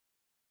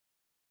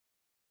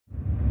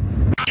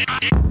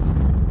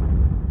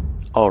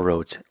All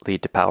roads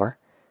lead to power.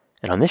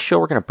 And on this show,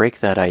 we're going to break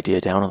that idea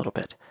down a little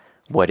bit.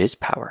 What is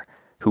power?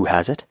 Who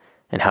has it?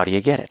 And how do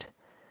you get it?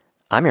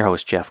 I'm your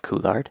host, Jeff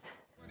Coulard.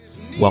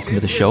 Welcome to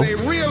the show. It's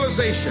a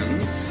realization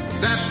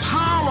that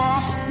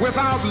power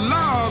without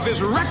love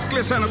is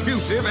reckless and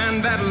abusive,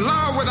 and that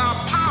love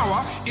without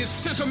power is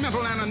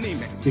sentimental and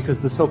anemic. Because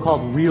the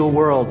so-called real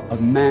world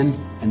of men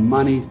and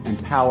money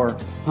and power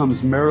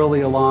hums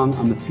merrily along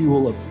on the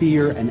fuel of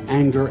fear and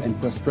anger and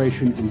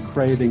frustration and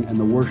craving and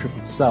the worship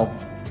of self.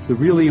 The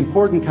really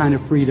important kind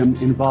of freedom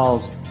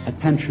involves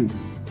attention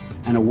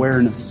and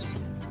awareness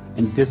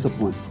and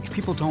discipline. If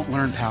people don't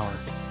learn power,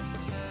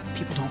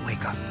 people don't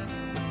wake up.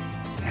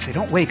 And if they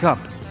don't wake up,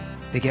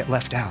 they get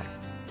left out.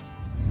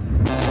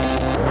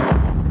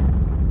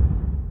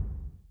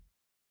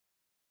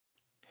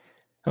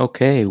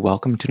 Okay,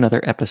 welcome to another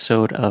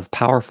episode of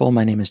Powerful.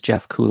 My name is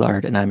Jeff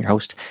Coulard, and I'm your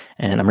host,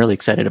 and I'm really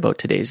excited about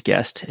today's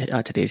guest.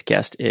 Today's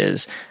guest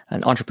is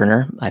an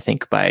entrepreneur, I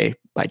think by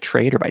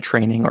trade or by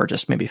training, or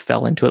just maybe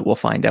fell into it, we'll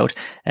find out,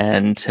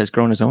 and has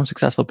grown his own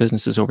successful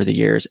businesses over the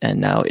years, and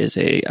now is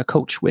a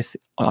coach with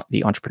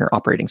the Entrepreneur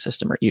Operating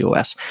System, or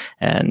EOS,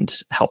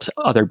 and helps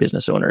other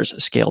business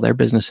owners scale their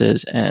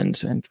businesses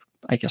and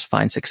I guess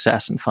find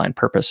success and find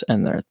purpose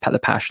and the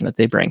passion that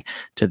they bring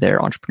to their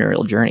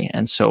entrepreneurial journey.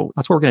 And so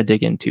that's what we're going to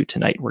dig into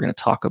tonight. We're going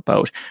to talk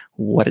about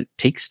what it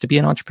takes to be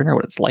an entrepreneur,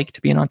 what it's like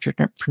to be an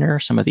entrepreneur,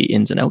 some of the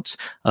ins and outs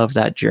of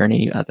that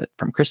journey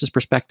from Chris's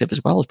perspective,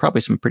 as well as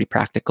probably some pretty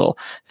practical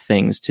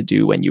things to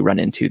do when you run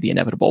into the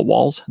inevitable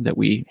walls that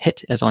we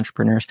hit as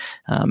entrepreneurs,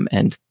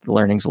 and the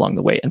learnings along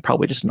the way, and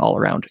probably just an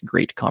all-around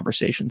great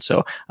conversation.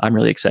 So I'm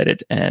really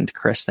excited. And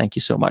Chris, thank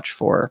you so much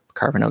for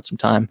carving out some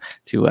time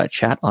to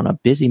chat on a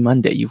busy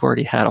Monday. You've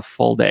already had a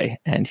full day,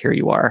 and here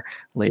you are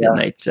late at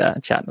night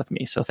chatting with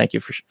me. So thank you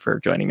for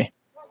joining me.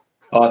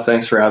 Oh,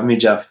 thanks for having me,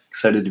 Jeff.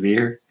 Excited to be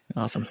here.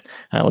 Awesome.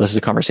 Well, this is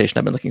a conversation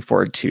I've been looking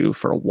forward to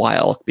for a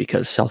while,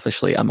 because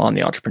selfishly, I'm on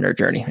the entrepreneur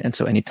journey. And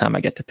so anytime I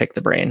get to pick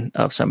the brain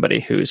of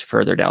somebody who's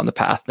further down the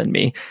path than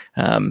me,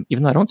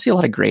 even though I don't see a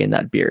lot of gray in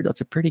that beard,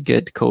 that's a pretty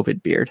good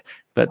COVID beard,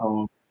 but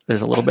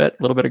there's a little bit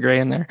of gray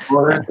in there.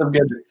 Well, there's some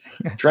good.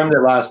 Trimmed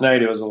it last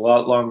night. It was a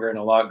lot longer and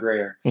a lot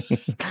grayer.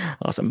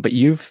 Awesome. But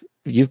you've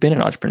been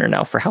an entrepreneur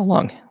now for how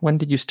long? When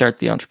did you start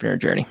the entrepreneur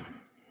journey?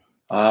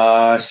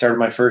 I started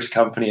my first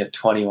company at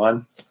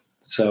 21.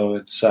 So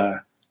it's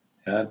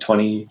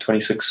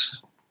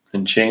 26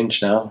 and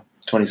change now.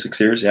 26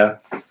 years. Yeah.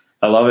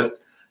 I love it.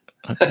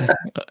 Okay.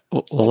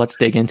 Well, let's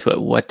dig into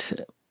it.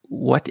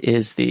 What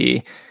is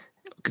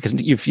because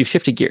you've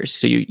shifted gears.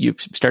 So you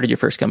started your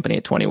first company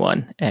at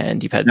 21,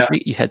 and you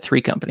had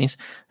three companies.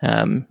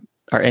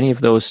 Are any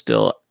of those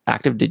still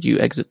active? Did you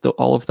exit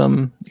all of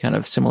them kind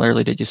of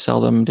similarly? Did you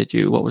sell them?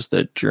 What was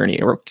the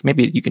journey? Or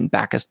maybe you can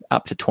back us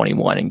up to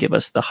 21 and give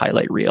us the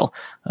highlight reel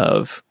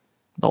of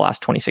the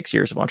last 26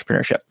 years of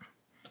entrepreneurship.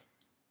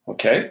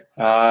 Okay.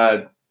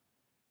 I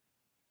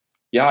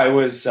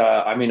was,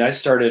 I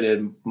started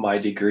in my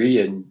degree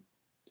in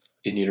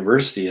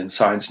university in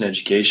science and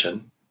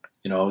education.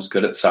 I was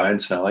good at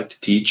science and I liked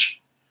to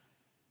teach,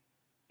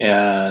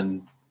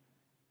 and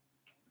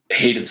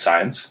hated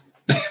science.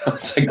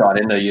 Once I got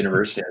into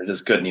university, I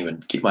just couldn't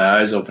even keep my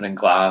eyes open in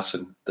class,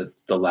 and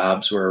the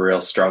labs were a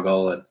real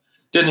struggle, and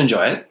didn't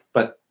enjoy it,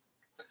 but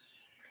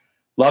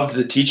loved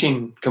the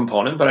teaching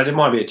component. But I didn't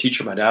want to be a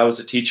teacher. My dad was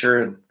a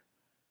teacher, and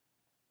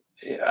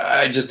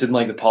I just didn't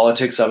like the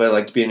politics of it. I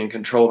liked being in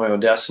control of my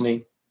own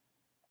destiny.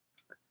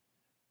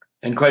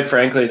 And quite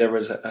frankly, there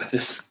was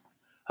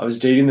I was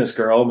dating this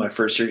girl in my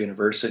first year of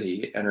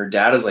university, and her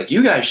dad is like,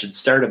 "You guys should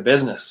start a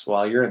business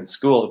while you're in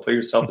school to put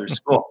yourself through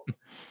school."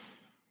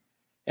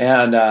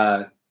 And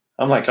I'm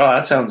like, "Oh,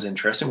 that sounds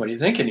interesting. What do you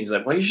think?" And he's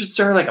like, "Well, you should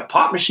start like a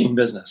pop machine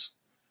business."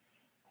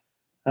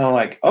 And I'm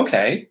like,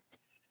 "Okay."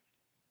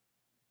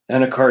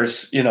 And of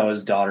course,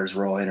 his daughter's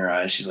rolling her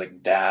eyes. She's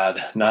like, "Dad,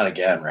 not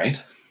again,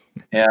 right?"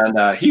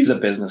 And he's a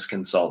business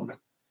consultant.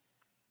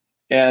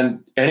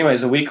 And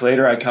anyways, a week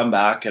later, I come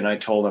back and I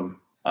told him,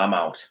 "I'm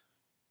out."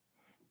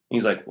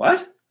 He's like,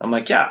 "What?" I'm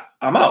like, "Yeah,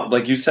 I'm out.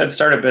 Like you said,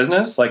 start a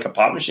business, like a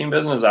pop machine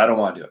business. I don't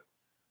want to do it."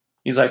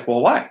 He's like, "Well,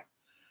 why?"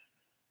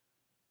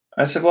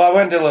 I said, "Well, I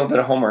went and did a little bit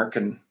of homework,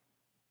 and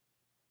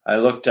I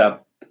looked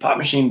up the pop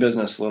machine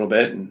business a little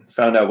bit and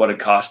found out what it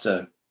cost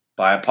to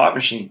buy a pop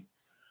machine.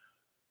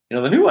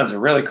 The new ones are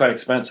really quite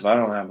expensive. I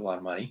don't have a lot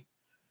of money.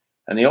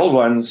 And the old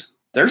ones,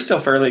 they're still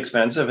fairly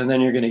expensive. And then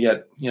you're going to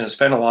get,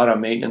 spend a lot on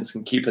maintenance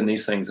and keeping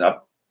these things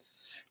up.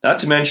 Not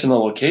to mention the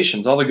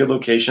locations. All the good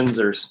locations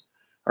are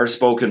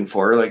spoken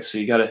for. So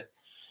you got to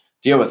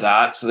deal with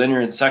that. So then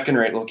you're in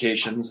second-rate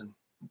locations, and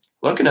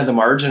looking at the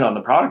margin on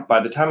the product,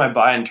 by the time I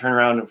buy and turn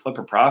around and flip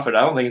a profit,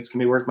 I don't think it's going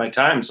to be worth my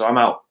time. So I'm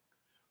out."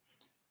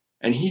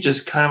 And he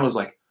just kind of was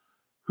like,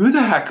 "Who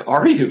the heck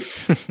are you?"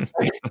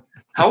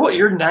 How about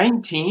you're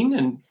 19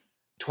 and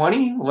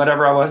 20,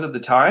 whatever I was at the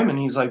time? And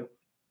he's like,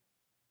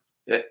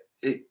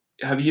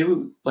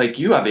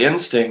 you have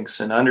instincts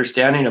and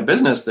understanding of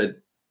business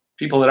that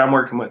people that I'm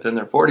working with in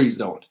their 40s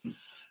don't.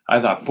 I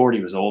thought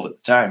 40 was old at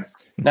the time.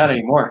 Not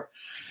anymore.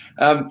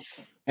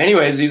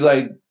 anyways, he's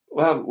like,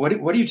 well, what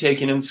are you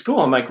taking in school?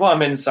 I'm like, well,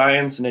 I'm in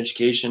science and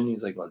education.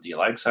 He's like, well, do you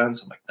like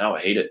science? I'm like, no,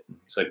 I hate it.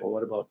 He's like, well,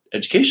 what about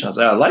education? I was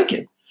like, I like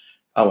it.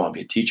 I want to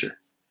be a teacher.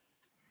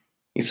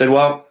 He said,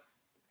 well,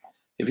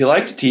 if you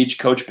like to teach,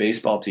 coach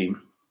baseball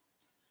team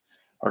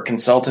or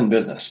consult in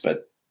business,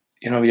 but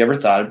have you ever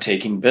thought of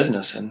taking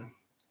business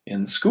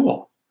in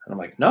school? And I'm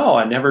like, no,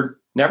 I never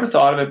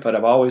thought of it, but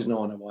I've always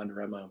known I wanted to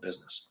run my own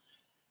business.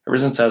 Ever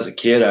since I was a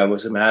kid, I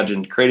was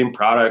imagined creating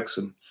products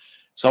and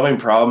solving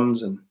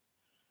problems and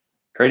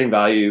creating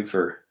value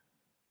for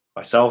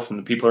myself and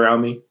the people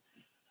around me.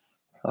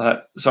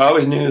 So I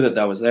always knew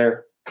that was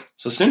there.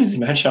 So as soon as he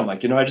mentioned, I'm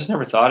like, I just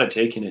never thought of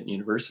taking it in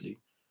university.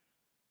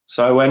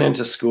 So I went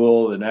into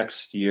school the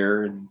next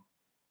year and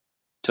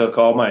took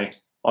all my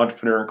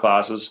entrepreneur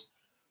classes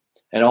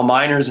and all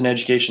minors in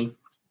education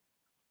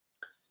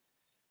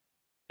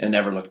and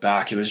never looked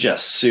back. It was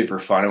just super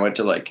fun. I went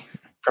to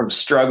from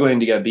struggling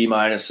to get B-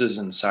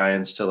 in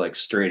science to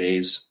straight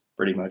A's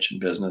pretty much in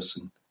business,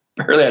 and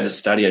barely had to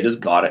study. I just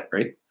got it,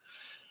 right?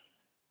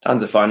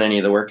 Tons of fun, any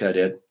of the work I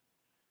did.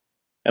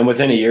 And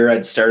within a year,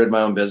 I'd started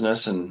my own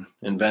business and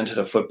invented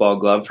a football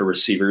glove for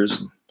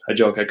receivers. And I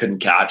joke I couldn't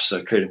catch, so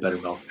I created a better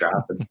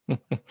mousetrap.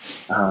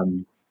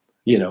 And,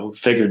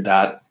 figured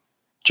that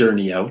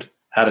journey out.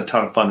 Had a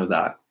ton of fun with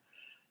that.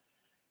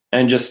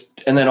 And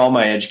then all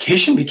my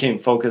education became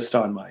focused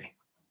on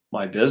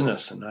my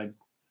business. And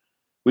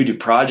we do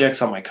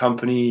projects on my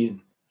company,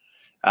 and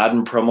add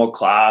and promo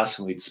class,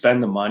 and we'd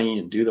spend the money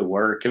and do the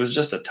work. It was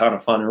just a ton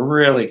of fun, a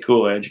really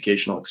cool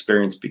educational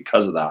experience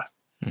because of that.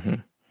 Mm-hmm.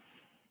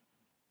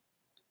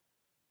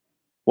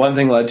 One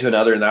thing led to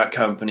another in that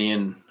company,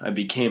 and I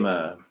became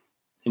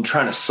in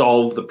trying to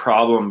solve the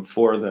problem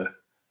for the,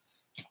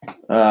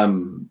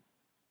 turn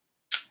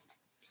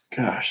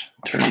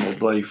the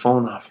bloody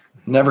phone off.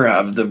 Never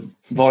have the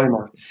volume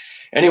on.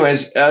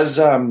 Anyways, as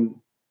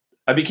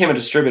I became a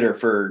distributor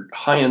for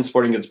high-end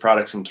sporting goods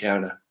products in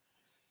Canada.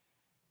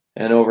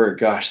 And over,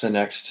 the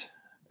next,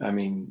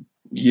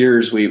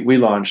 years, we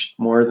launched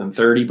more than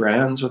 30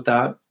 brands with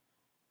that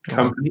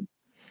company.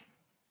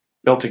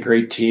 Built a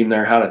great team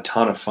there, had a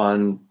ton of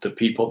fun, the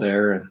people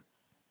there. And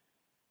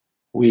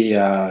we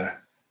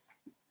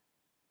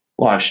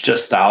launched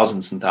just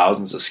thousands and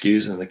thousands of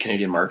SKUs in the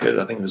Canadian market.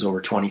 I think it was over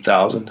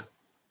 20,000.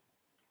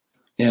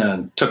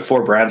 And took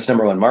 4 brands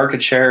number 1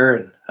 market share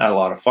and had a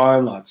lot of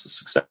fun, lots of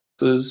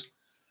successes.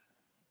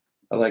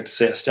 I like to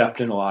say I stepped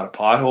in a lot of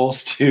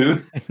potholes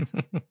too.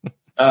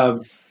 I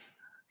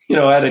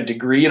had a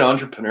degree in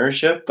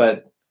entrepreneurship,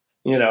 but,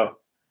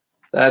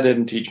 that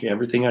didn't teach me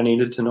everything I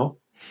needed to know.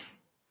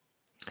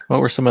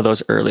 What were some of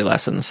those early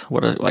lessons?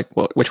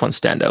 Which ones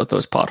stand out?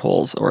 Those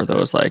potholes or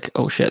those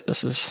oh shit,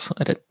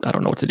 I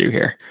don't know what to do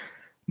here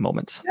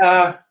moments?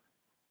 Yeah.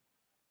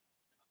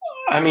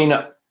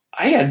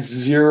 I had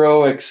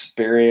zero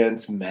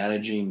experience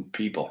managing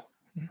people.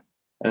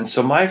 And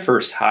so my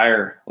first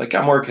hire,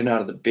 I'm working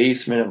out of the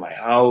basement of my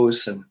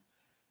house, and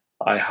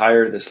I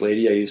hired this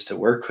lady I used to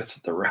work with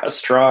at the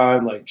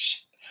restaurant.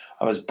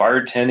 I was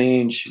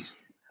bartending.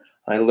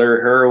 I lured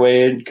her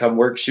away and come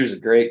work. She was a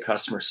great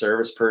customer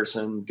service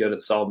person, good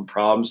at solving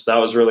problems. That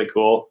was really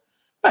cool.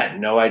 I had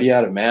no idea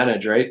how to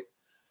manage, right?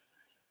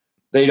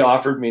 They'd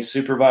offered me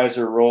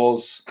supervisor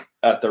roles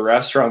at the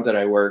restaurant that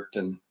I worked,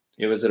 and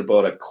it was at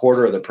about a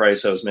quarter of the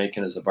price I was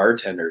making as a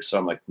bartender. So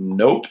I'm like,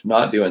 nope,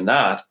 not doing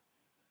that.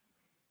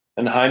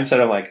 In hindsight,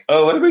 I'm like,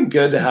 it would have been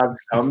good to have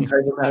some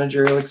type of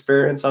managerial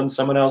experience on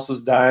someone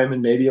else's dime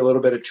and maybe a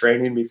little bit of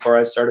training before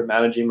I started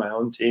managing my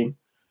own team.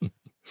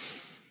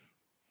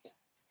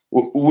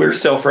 We're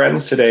still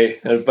friends today,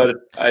 but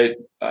I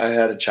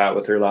had a chat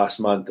with her last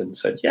month and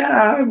said,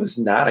 yeah, I was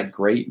not a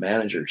great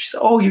manager. She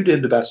said, you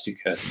did the best you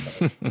could.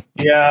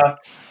 Yeah,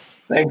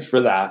 thanks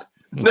for that.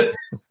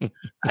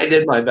 I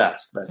did my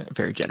best. But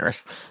very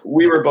generous.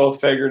 We were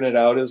both figuring it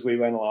out as we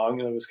went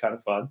along, and it was kind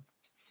of fun.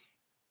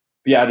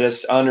 But yeah,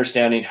 just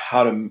understanding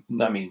how to,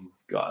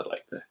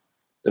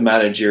 the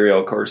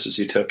managerial courses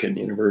you took in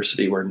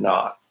university were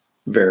not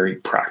very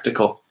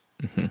practical.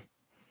 Mm-hmm.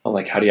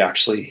 How do you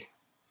actually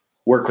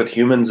work with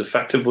humans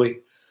effectively,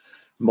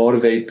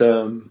 motivate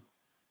them,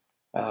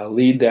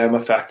 lead them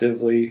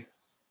effectively.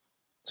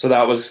 So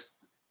that was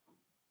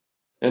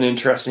an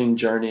interesting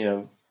journey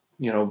of,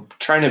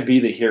 trying to be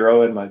the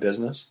hero in my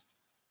business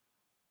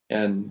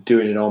and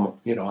doing it all.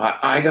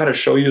 I got to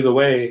show you the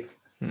way.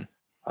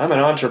 I'm an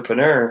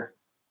entrepreneur.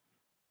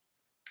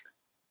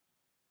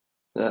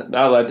 That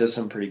led to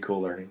some pretty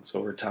cool learnings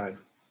over time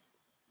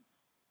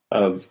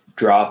of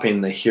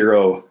dropping the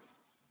hero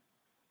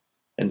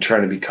and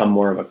trying to become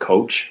more of a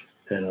coach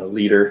and a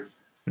leader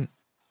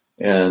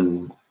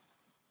and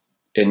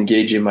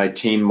engaging my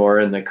team more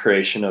in the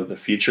creation of the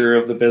future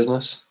of the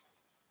business.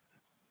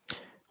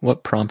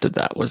 What prompted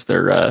that? Was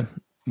there a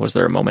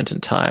moment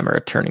in time or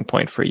a turning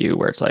point for you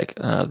where it's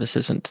this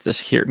isn't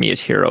me as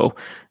hero,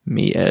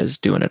 me as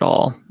doing it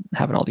all,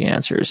 having all the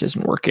answers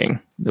isn't working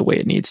the way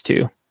it needs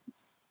to?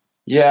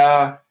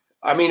 Yeah.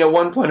 At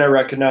one point I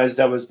recognized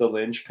that was the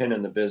linchpin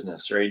in the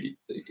business, right?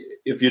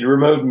 If you'd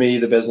removed me,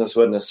 the business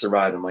wouldn't have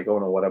survived. I'm like, oh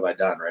no, what have I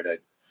done, right?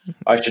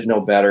 I should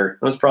know better.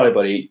 It was probably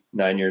about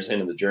 8-9 years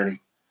into the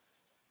journey.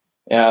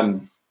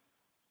 And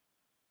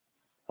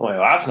I'm like,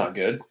 well, that's not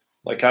good.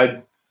 Like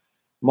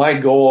my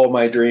goal,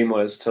 my dream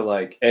was to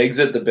like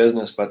exit the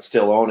business, but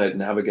still own it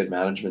and have a good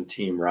management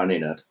team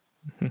running it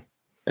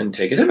and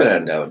take a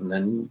dividend out and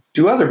then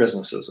do other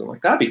businesses. I'm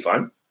like, that'd be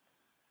fun.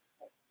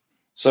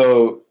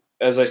 So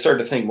as I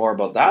started to think more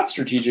about that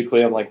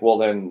strategically, I'm like, well,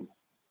 then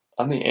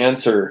I'm the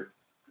answer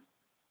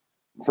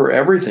for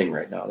everything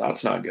right now.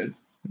 That's not good.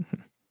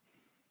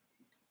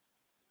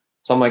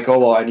 So I'm like, oh,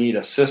 well, I need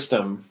a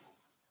system,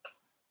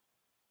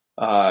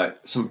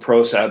 some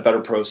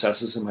better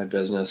processes in my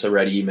business. I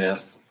read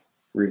E-Myth,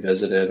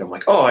 revisited. I'm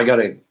like, oh, I got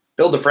to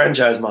build a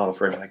franchise model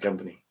for my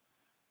company,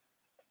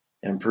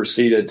 and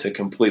proceeded to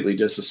completely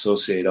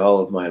disassociate all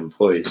of my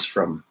employees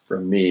from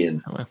me.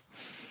 And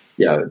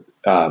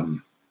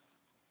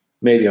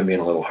maybe I'm being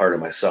a little hard on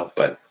myself,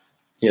 but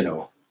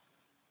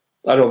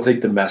I don't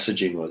think the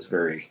messaging was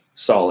very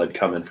solid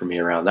coming from me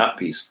around that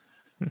piece.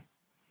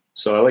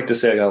 So I like to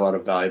say I got a lot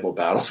of valuable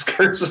battle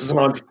scars as an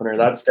entrepreneur.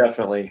 That's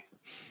definitely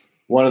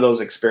one of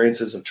those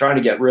experiences of trying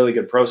to get really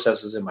good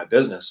processes in my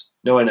business,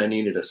 knowing I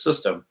needed a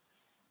system,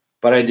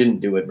 but I didn't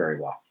do it very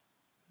well.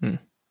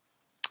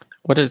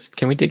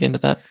 Can we dig into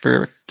that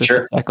for just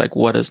a sec? Like,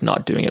 what does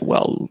not doing it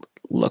well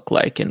look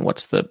like, and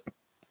what's the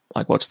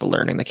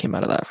learning that came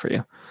out of that for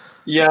you?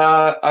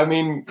 Yeah, I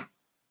mean,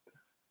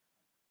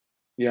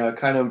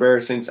 kind of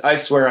embarrassing. I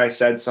swear I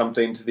said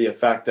something to the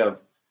effect of,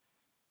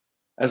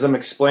 as I'm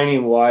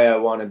explaining why I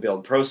want to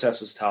build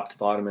processes top to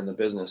bottom in the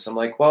business, I'm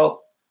like,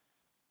 well,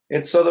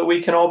 it's so that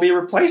we can all be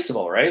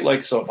replaceable, right?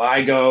 Like, so if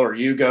I go or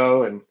you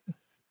go and,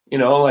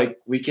 like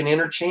we can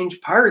interchange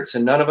parts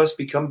and none of us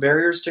become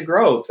barriers to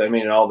growth. I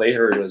mean, all they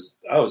heard was,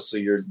 oh, so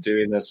you're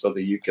doing this so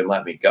that you can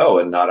let me go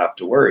and not have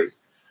to worry.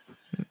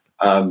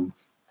 I'm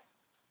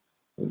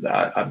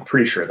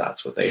pretty sure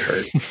that's what they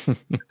heard.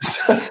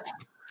 So,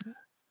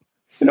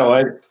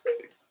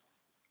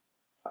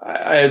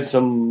 I had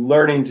some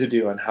learning to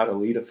do on how to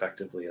lead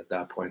effectively at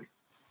that point.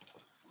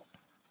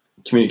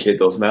 Communicate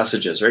those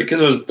messages, right?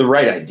 Because it was the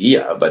right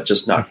idea, but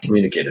just not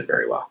communicated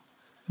very well.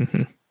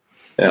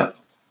 Yeah.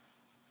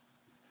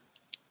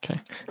 Okay.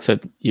 So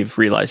you've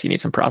realized you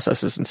need some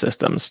processes and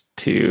systems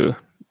to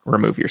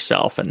remove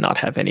yourself and not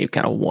have any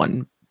kind of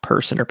one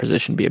person or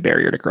position be a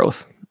barrier to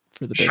growth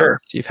for the business. Sure.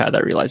 You've had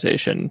that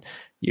realization.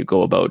 You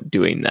go about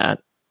doing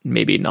that,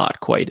 maybe not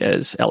quite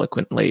as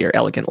eloquently or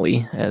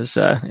elegantly as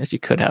you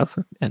could have.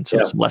 And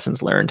so some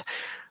lessons learned.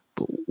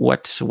 But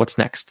what's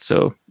next?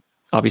 So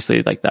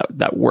obviously, like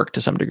that worked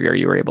to some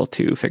degree, you were able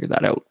to figure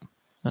that out.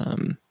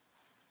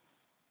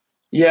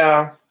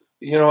 Yeah.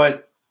 You know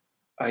what?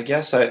 I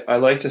guess I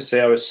like to say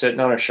I was sitting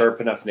on a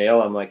sharp enough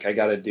nail. I'm like, I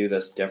got to do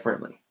this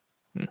differently.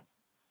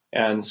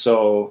 And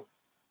so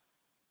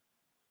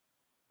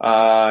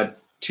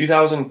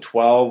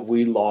 2012,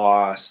 we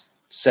lost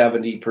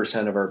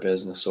 70% of our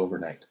business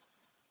overnight.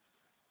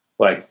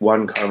 Like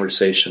one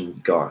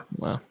conversation gone.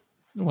 Wow.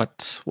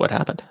 What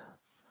happened?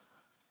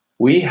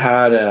 We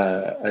had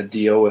a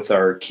deal with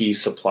our key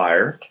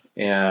supplier,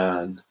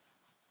 and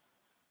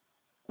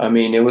I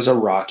mean, it was a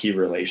rocky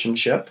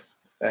relationship,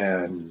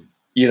 and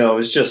it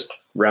was just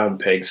round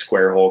peg,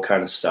 square hole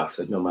kind of stuff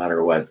that no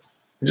matter what,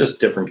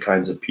 just different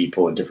kinds of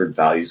people and different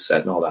value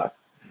set and all that.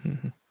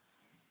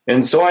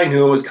 And so I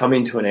knew it was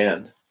coming to an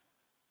end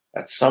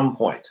at some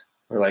point.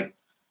 We're like,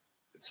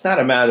 it's not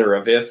a matter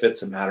of if,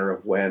 it's a matter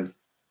of when.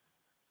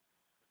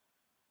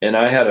 And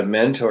I had a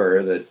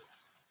mentor that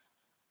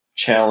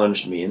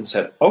challenged me and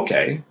said,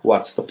 okay,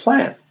 what's the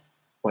plan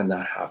when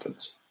that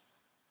happens?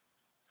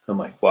 I'm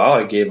like, well,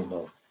 I gave him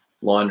a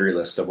laundry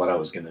list of what I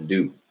was going to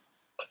do.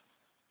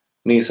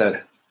 And he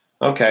said,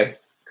 okay,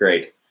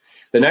 great.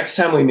 The next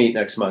time we meet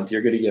next month,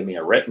 you're going to give me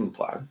a written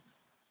plan,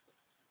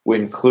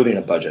 including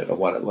a budget of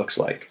what it looks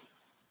like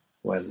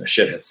when the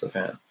shit hits the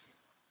fan.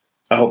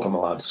 I hope I'm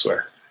allowed to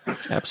swear.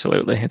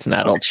 Absolutely. It's an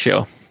adult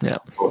show. Yeah.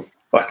 Oh,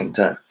 fucking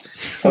time.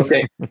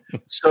 Okay.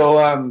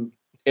 So,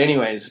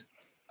 anyways,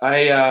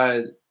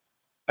 I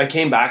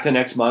came back the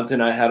next month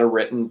and I had a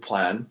written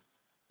plan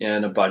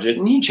and a budget,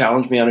 and he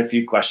challenged me on a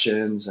few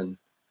questions and,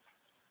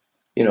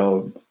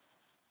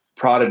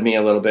 prodded me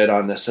a little bit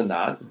on this and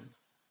that.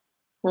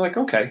 We're like,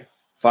 okay,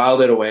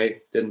 filed it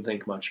away. Didn't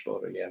think much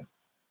about it again.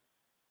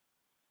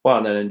 Well,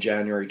 and then in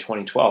January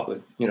 2012,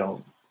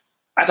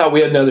 I thought we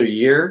had another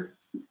year.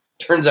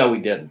 Turns out we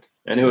didn't.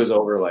 And it was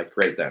over like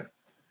right then.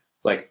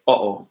 It's like,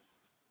 uh-oh.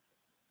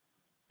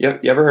 You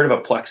ever heard of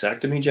a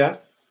plexectomy, Jeff?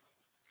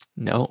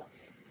 No.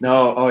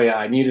 Oh yeah,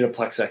 I needed a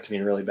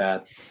plexectomy really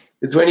bad.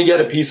 It's when you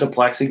get a piece of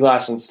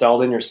plexiglass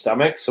installed in your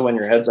stomach, so when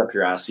your head's up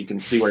your ass, you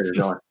can see where you're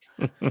going.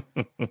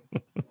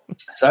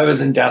 So I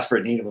was in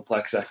desperate need of a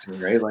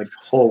plexectomy, right? Like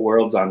the whole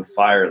world's on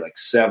fire. Like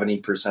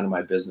 70% of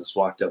my business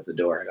walked out the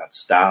door. I got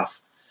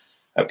staff,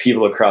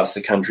 people across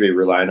the country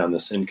relying on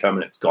this income,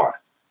 and it's gone.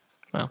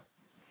 Wow.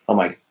 I'm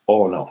like,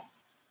 oh no.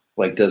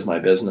 Like, does my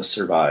business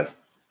survive?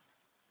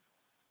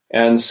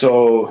 And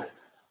so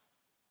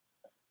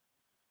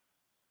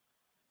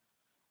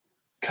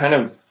kind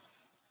of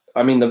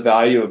I mean, the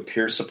value of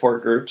peer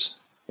support groups,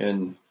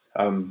 and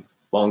I'm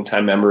a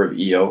longtime member of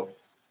EO,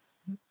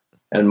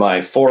 and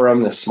my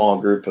forum, this small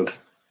group of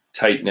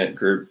tight-knit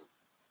group,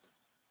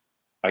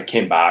 I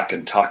came back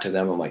and talked to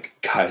them. I'm like,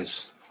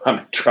 guys, I'm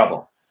in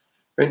trouble.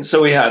 And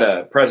so we had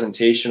a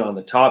presentation on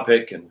the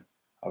topic, and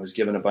I was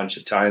given a bunch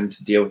of time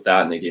to deal with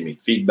that, and they gave me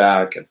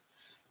feedback and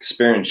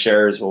experience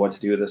shares about what to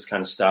do with this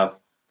kind of stuff.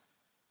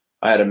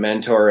 I had a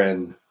mentor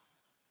in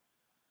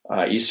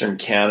Eastern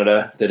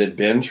Canada that had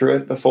been through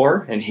it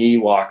before, and he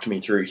walked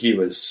me through. He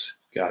was,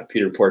 God,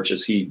 Peter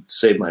Porches, he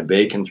saved my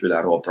bacon through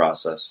that whole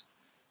process.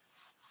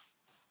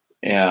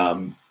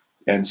 And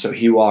so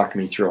he walked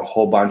me through a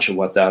whole bunch of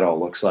what that all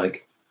looks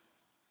like.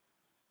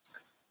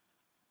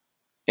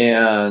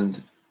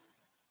 And,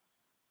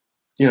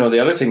 you know, the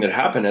other thing that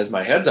happened is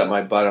my head's up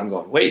my butt. I'm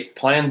going, wait,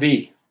 plan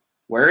B,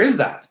 where is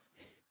that?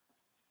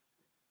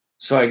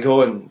 So I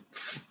go and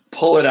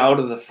pull it out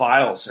of the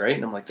files, right?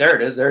 And I'm like, there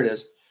it is.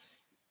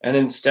 And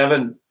instead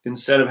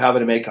of having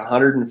to make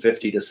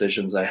 150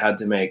 decisions, I had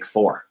to make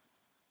 4.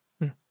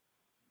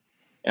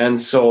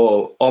 And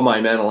so all my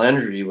mental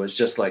energy was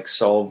just like,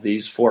 solve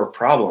these 4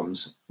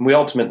 problems. And we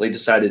ultimately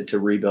decided to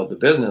rebuild the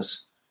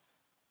business.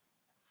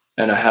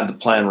 And I had the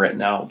plan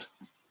written out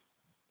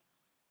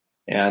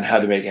and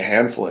had to make a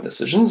handful of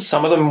decisions.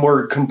 Some of them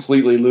were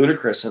completely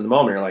ludicrous in the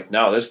moment. You're like,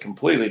 no, this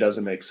completely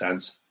doesn't make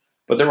sense.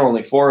 But there were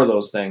only 4 of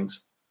those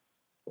things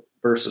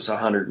versus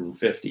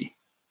 150.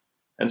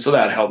 And so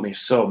that helped me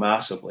so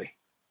massively.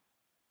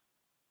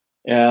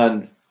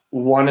 And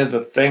one of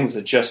the things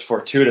that just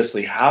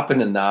fortuitously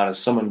happened in that is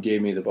someone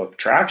gave me the book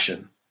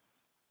Traction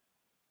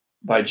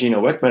by Gino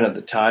Wickman at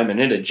the time, and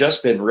it had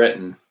just been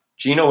written.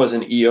 Gino was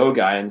an EO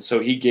guy, and so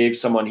he gave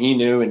someone he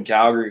knew in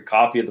Calgary a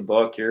copy of the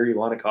book. Here, you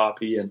want a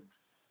copy? And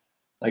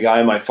the guy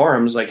in my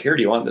forum was like, here,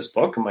 do you want this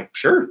book? I'm like,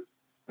 sure,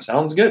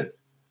 sounds good.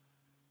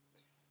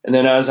 And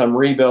then as I'm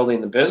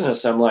rebuilding the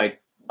business, I'm like,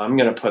 I'm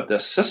going to put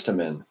this system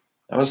in.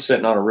 I was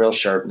sitting on a real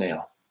sharp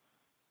nail.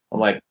 I'm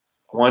like,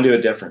 I want to do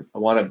it different.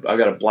 I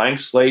got a blank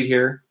slate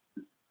here.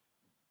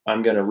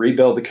 I'm going to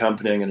rebuild the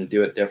company. I'm going to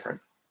do it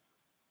different.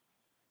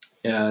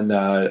 And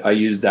I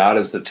used that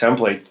as the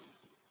template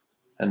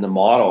and the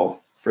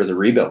model for the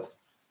rebuild.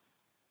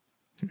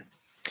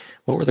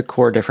 What were the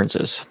core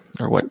differences,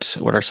 or what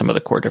are some of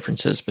the core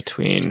differences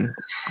between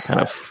kind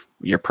of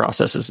your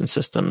processes and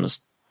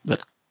systems?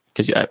 That,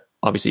 because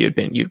obviously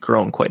you'd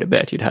grown quite a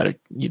bit.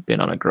 You'd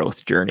been on a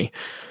growth journey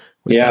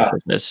with your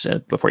business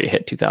before you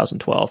hit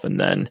 2012, and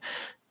then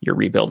you're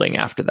rebuilding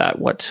after that.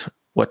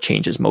 What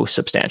changes most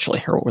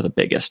substantially, or what were the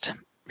biggest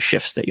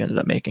shifts that you ended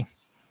up making?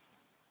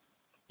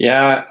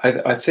 Yeah,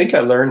 I think I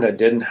learned I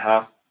didn't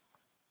have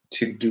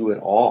to do it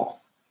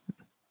all.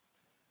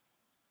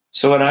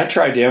 So when I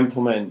tried to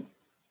implement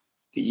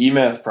the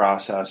eMyth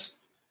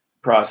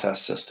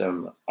process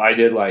system, I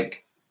did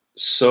like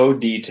so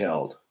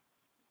detailed,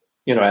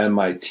 you know, and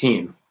my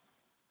team.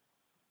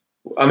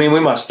 I mean, we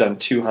must have done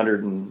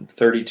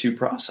 232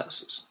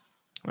 processes.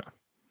 Wow.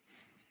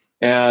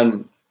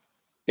 And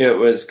it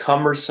was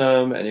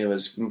cumbersome and it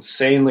was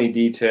insanely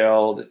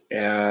detailed.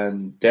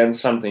 And then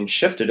something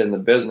shifted in the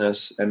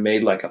business and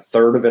made like a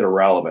third of it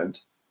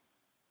irrelevant.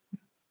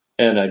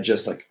 And I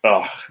just like,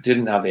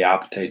 didn't have the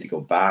appetite to go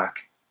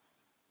back.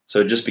 So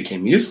it just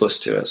became useless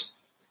to us.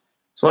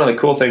 So one of the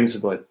cool things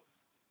about,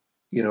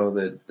 you know,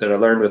 that I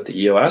learned with the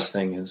EOS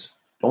thing is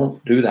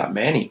don't do that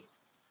many.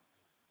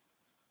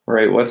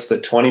 Right? What's the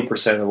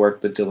 20% of the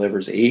work that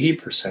delivers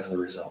 80% of the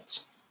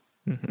results?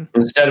 Mm-hmm.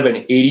 Instead of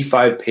an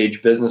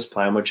 85-page business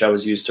plan, which I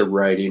was used to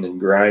writing and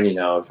grinding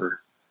out for,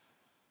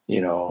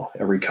 you know,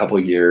 every couple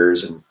of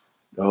years, and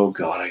oh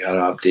God, I got to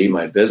update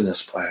my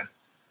business plan.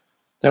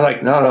 They're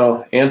like,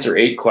 no, answer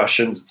 8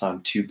 questions. It's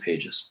on 2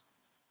 pages.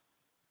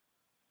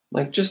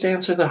 Like, just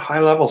answer the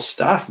high-level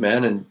stuff,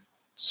 man, and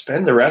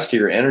spend the rest of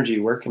your energy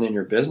working in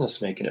your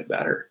business, making it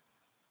better.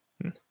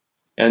 Mm-hmm.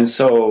 And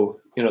so,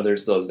 you know,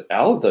 there's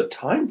the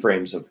time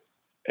frames of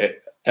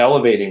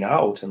elevating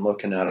out and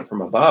looking at it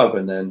from above,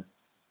 and then,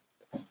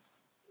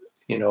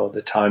 you know,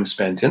 the time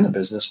spent in the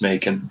business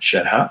making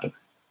shit happen.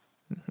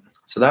 Mm-hmm.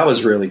 So that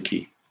was really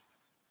key.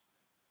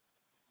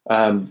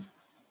 The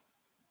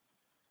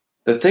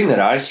thing that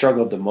I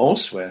struggled the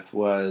most with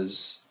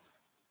was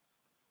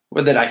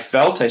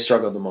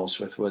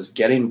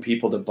getting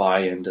people to buy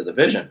into the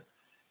vision.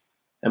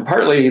 And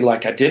partly,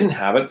 like, I didn't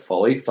have it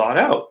fully thought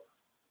out.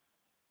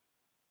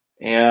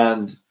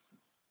 And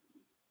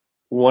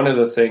one of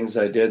the things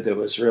I did that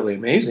was really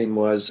amazing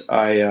was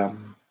I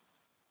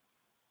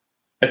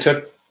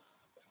took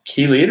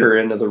key leader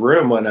into the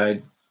room when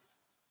I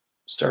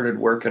started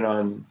working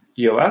on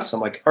EOS. I'm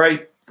like, all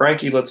right,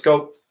 Frankie, let's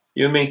go.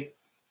 You and me.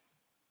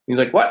 He's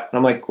like, what? And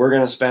I'm like, we're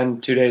going to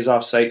spend 2 days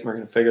off site and we're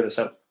going to figure this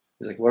out.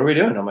 He's like, what are we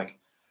doing? I'm like,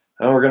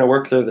 oh, we're going to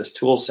work through this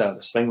tool set,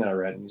 this thing that I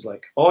read. And he's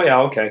like, oh yeah,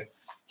 okay.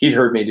 He'd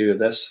heard me do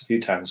this a few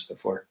times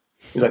before.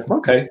 He's like,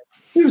 okay.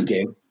 He was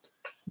game.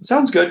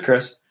 Sounds good,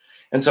 Chris.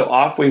 And so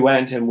off we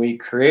went and we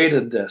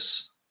created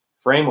this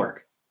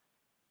framework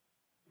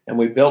and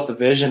we built the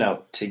vision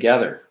out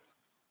together.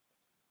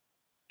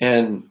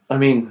 And I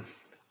mean,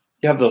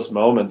 you have those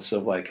moments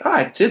of like,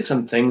 I did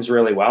some things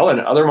really well. And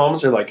other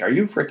moments are like, are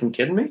you freaking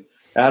kidding me?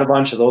 I had a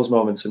bunch of those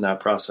moments in that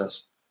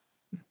process.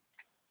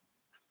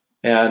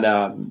 And,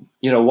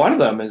 one of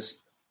them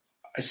is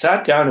I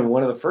sat down and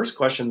one of the first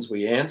questions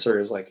we answer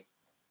is like,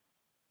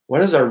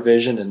 what is our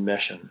vision and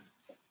mission?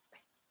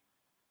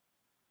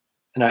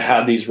 And I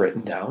had these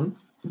written down,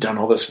 done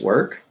all this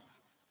work,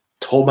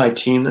 told my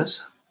team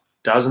this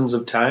dozens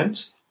of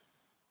times.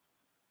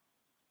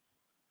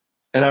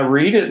 And I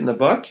read it in the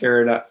book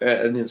here,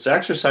 and this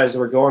exercise that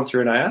we're going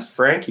through, and I asked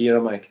Frankie, and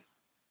I'm like,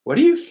 what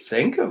do you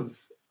think of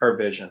our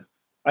vision?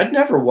 I'd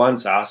never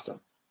once asked him.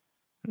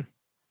 And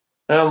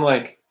I'm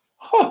like,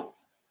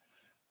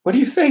 what do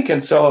you think?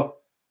 And so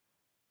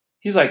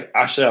he's like,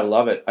 actually, I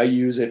love it. I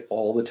use it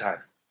all the time.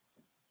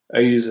 I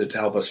use it to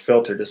help us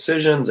filter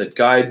decisions. It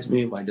guides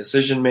me, my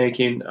decision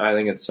making. I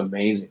think it's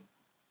amazing.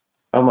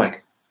 I'm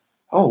like,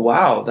 oh,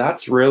 wow,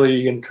 that's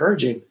really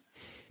encouraging.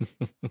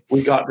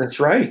 We got this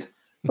right.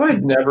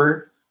 I'd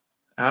never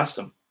asked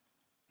him.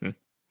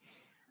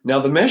 Now,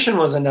 the mission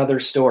was another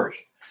story.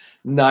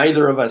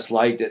 Neither of us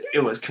liked it.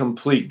 It was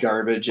complete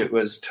garbage. It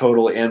was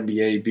total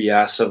MBA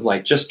BS of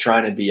like just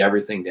trying to be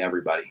everything to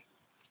everybody.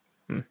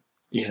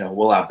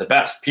 We'll have the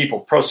best people,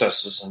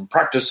 processes, and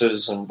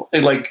practices, and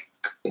like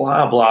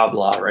blah, blah,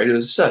 blah, right? It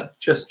was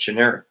just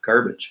generic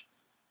garbage.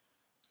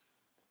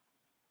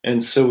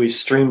 And so we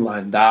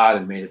streamlined that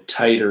and made it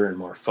tighter and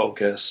more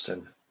focused.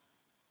 And,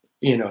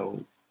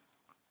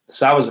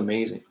 so that was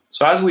amazing.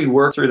 So as we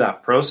worked through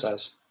that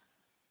process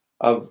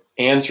of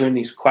answering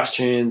these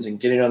questions and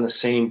getting on the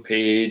same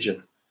page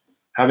and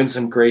having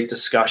some great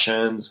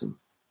discussions, and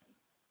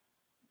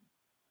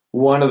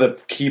one of the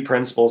key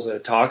principles that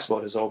it talks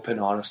about is open,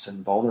 honest,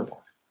 and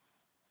vulnerable.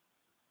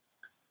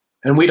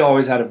 And we'd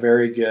always had a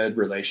very good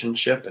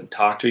relationship and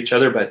talk to each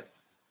other, but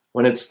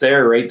when it's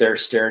there, right there,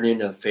 staring you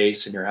into the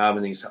face and you're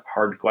having these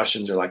hard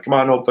questions, you're like, come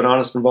on, open,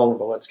 honest, and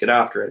vulnerable, let's get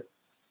after it.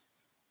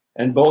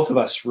 And both of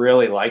us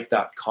really liked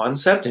that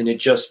concept, and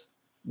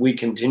we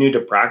continued to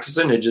practice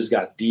it, and it just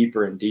got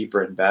deeper and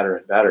deeper and better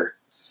and better.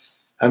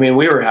 I mean,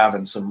 we were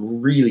having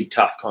some really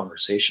tough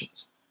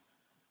conversations.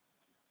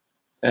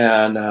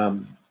 And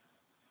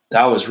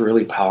that was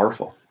really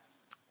powerful.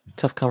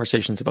 Tough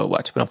conversations about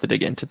what? We don't have to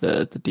dig into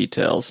the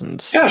details.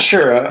 And yeah,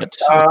 sure. What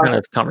kind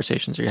of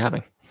conversations are you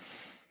having?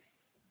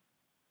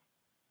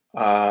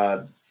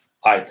 I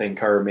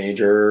think our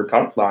major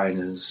product line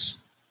is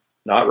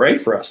not right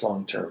for us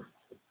long term.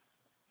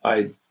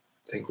 I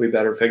think we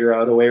better figure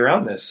out a way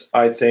around this.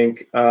 I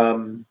think,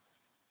 I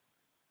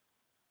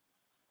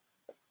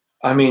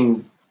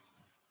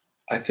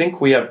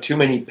think we have too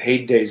many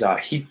paid days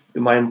off.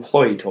 My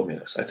employee told me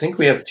this. I think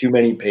we have too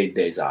many paid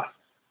days off.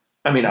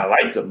 I mean, I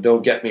like them,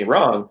 don't get me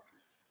wrong,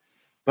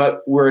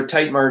 but we're a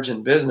tight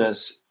margin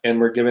business and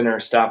we're giving our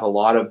staff a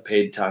lot of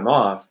paid time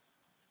off.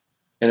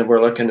 And if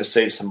we're looking to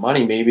save some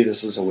money, maybe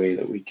this is a way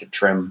that we could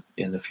trim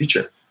in the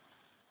future.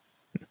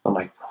 I'm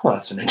like, oh,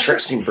 that's an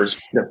interesting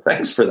perspective.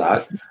 Thanks for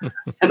that.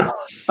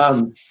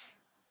 And,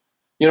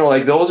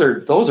 like those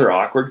are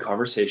awkward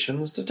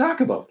conversations to talk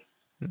about,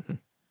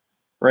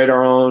 right?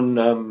 Our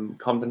own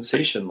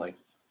compensation, like,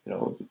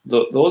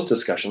 those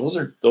discussions,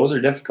 those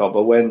are difficult.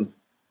 But when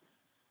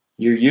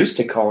you're used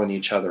to calling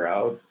each other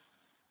out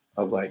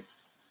of like,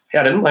 hey,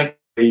 I didn't like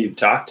the way you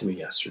talked to me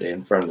yesterday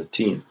in front of the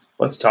team.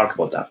 Let's talk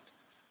about that.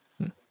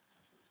 And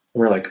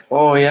we're like,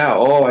 oh yeah,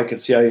 I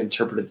could see how you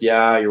interpreted.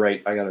 Yeah, you're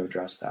right. I got to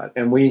address that.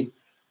 And we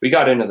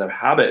got into the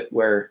habit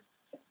where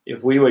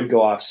if we would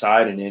go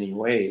offside in any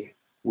way,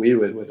 we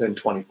would within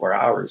 24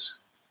 hours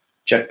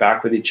check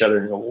back with each other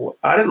and go,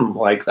 I didn't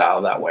like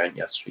how that went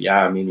yesterday.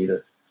 Yeah, me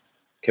neither.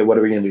 Okay, what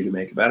are we going to do to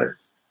make it better?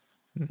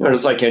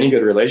 It's like any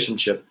good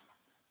relationship,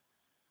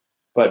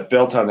 but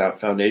built on that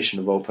foundation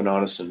of open,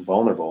 honest, and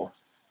vulnerable,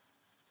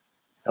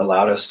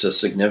 allowed us to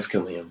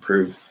significantly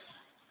improve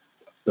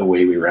the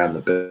way we ran the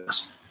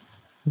business.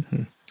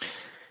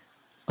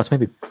 Let's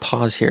maybe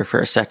pause here for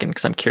a second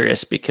because I'm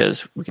curious,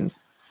 because we can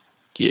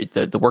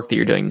the work that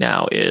you're doing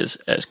now is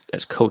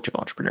as coach of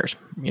entrepreneurs.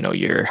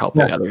 You're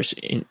helping others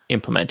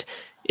implement.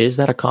 Is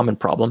that a common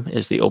problem?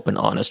 Is the open,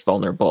 honest,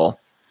 vulnerable?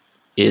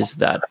 Is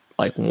that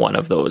like one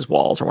of those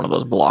walls or one of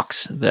those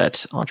blocks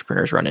that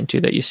entrepreneurs run into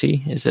that you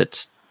see? Is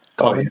it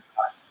common?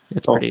 Oh, yeah.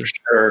 It's pretty for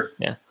sure.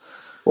 Yeah.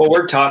 Well,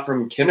 we're taught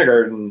from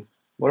kindergarten.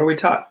 What are we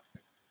taught?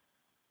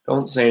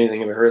 Don't say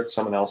anything if it hurts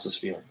someone else's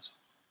feelings.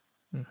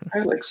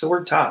 Right? So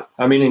we're taught.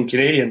 In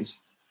Canadians,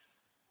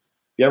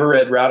 if you ever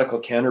read Radical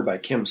Candor by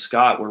Kim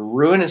Scott, we're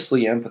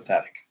ruinously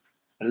empathetic.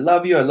 I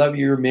love you.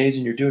 You're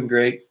amazing. You're doing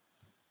great.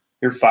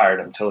 You're fired.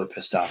 I'm totally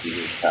pissed off.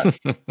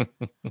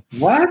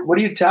 What? What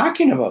are you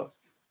talking about?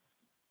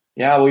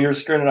 Yeah, well, you're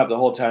screwing it up the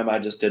whole time. I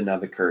just didn't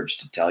have the courage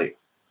to tell you.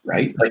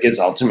 Right? Like, it's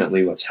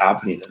ultimately what's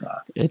happening in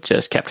that. It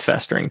just kept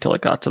festering till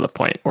it got to the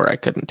point where I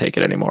couldn't take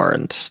it anymore,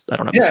 and I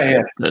don't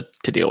have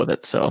to deal with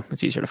it. So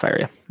it's easier to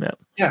fire you.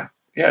 Yeah.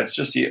 It's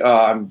just,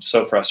 I'm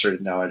so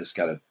frustrated now. I just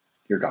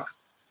you're gone.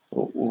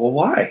 Well,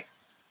 why?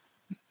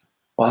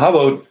 Well, how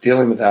about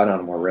dealing with that on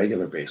a more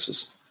regular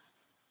basis?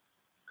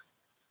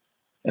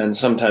 And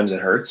sometimes it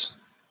hurts,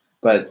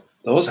 but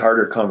those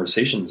harder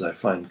conversations I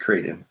find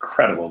create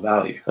incredible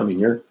value. I mean,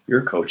 you're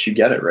a coach, you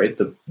get it, right?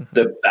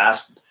 The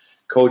best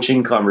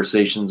coaching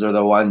conversations are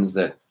the ones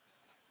that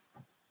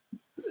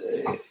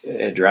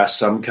address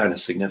some kind of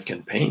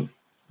significant pain.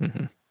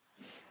 Mm-hmm.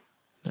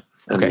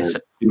 Okay, so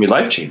it can be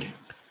life-changing.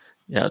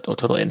 Yeah,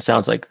 totally. And it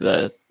sounds like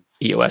the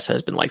EOS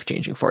has been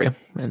life-changing for you.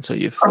 And so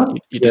you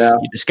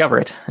discover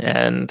it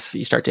and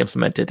you start to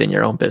implement it in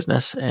your own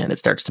business, and it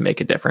starts to make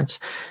a difference.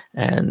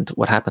 And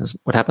what happens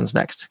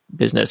next?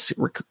 Business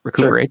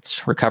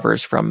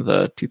recovers from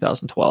the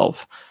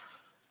 2012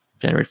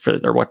 January,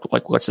 or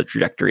what's the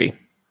trajectory?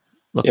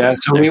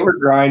 So we were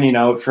grinding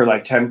out for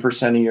like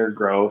 10% a year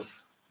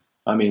growth.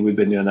 I mean, we've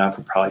been doing that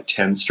for probably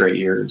 10 straight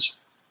years.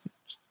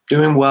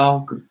 Doing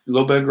well, a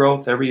little bit of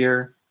growth every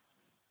year.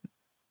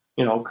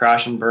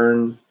 Crash and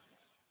burn,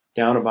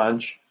 down a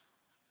bunch.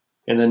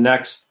 In the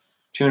next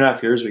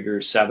 2.5 years, we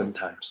grew 7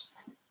 times.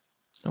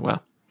 Oh,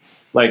 wow.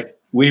 Like,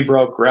 we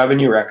broke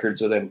revenue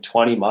records within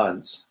 20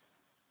 months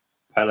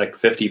by like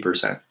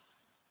 50%.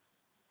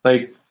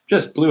 Like,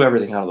 just blew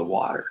everything out of the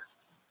water.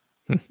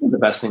 The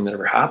best thing that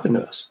ever happened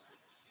to us.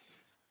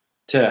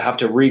 To have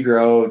to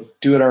regrow,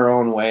 do it our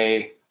own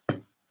way.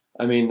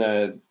 I mean,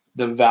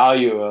 the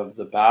value of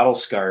the battle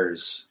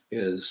scars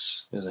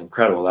is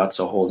incredible. That's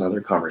a whole other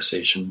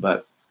conversation.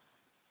 But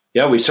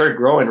yeah, we started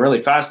growing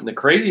really fast. And the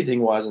crazy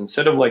thing was,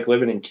 instead of like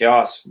living in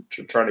chaos,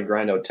 trying to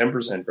grind out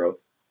 10%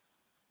 growth,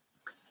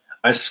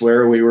 I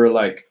swear we were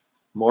like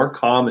more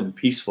calm and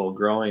peaceful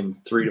growing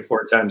 3 to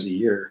 4 times a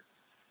year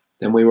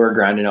than we were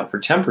grinding out for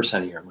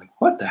 10% a year. I'm like,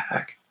 what the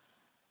heck?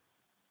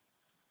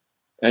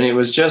 And it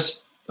was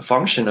just a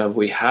function of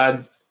we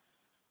had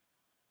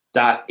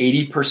that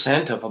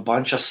 80% of a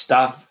bunch of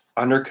stuff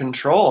under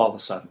control all of a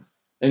sudden.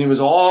 And it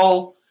was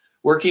all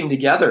working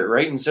together,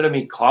 right? Instead of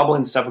me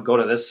cobbling stuff, would go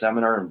to this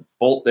seminar and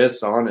bolt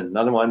this on and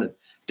another one and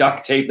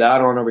duct tape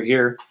that on over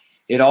here.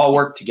 It all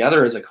worked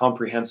together as a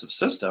comprehensive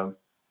system.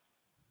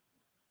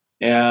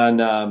 And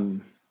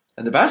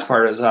the best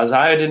part is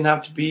I didn't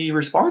have to be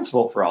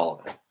responsible for all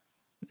of it.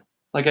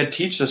 Like, I'd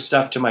teach this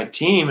stuff to my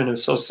team, and it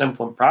was so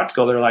simple and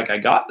practical. They're like, I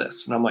got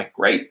this. And I'm like,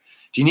 great.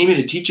 Do you need me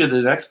to teach it to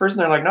the next person?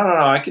 They're like, no,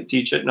 I could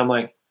teach it. And I'm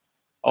like,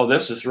 oh,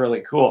 this is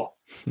really cool.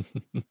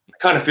 I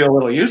kind of feel a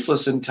little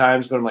useless in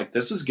times, but I'm like,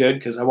 this is good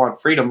because I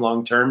want freedom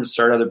long-term to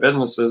start other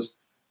businesses.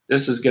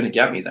 This is going to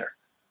get me there.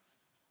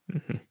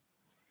 Mm-hmm.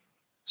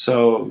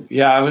 So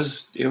yeah,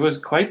 it was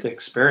quite the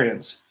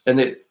experience.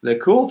 And the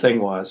cool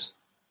thing was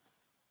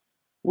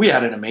we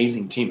had an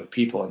amazing team of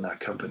people in that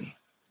company.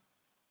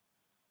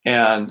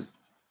 And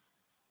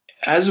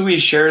as we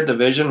shared the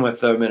vision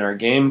with them and our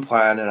game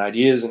plan and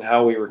ideas and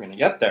how we were going to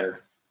get there,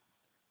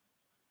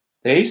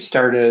 they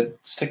started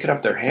sticking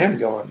up their hand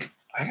going,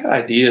 I got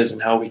ideas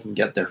on how we can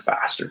get there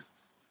faster.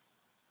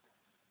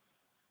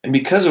 And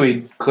because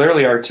we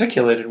clearly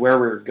articulated where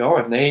we were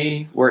going,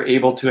 they were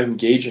able to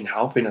engage in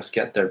helping us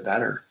get there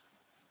better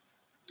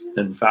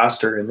and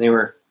faster. And they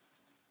were,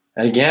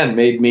 again,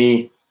 made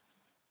me,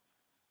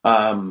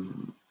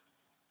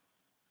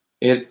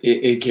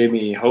 it gave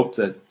me hope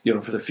that,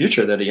 for the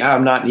future that,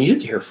 I'm not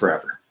needed here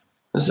forever.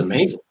 This is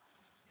amazing.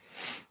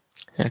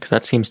 Yeah, because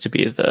that seems to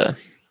be the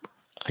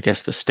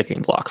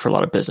sticking block for a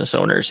lot of business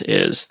owners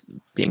is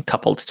being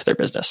coupled to their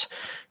business,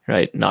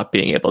 right? Not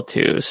being able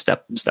to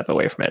step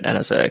away from it. And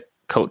as a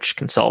coach,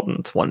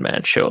 consultant,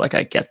 one-man show, like,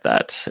 I get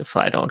that if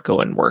I don't go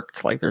and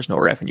work, like, there's no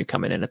revenue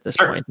coming in at this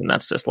point, and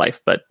that's just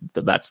life. But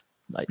that's,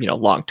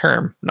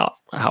 long-term, not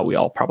how we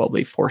all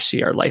probably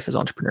foresee our life as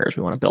entrepreneurs.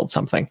 We want to build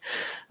something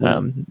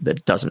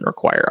that doesn't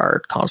require our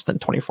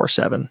constant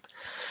 24/7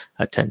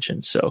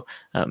 attention. So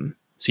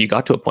you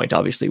got to a point,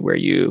 obviously, where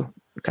you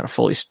kind of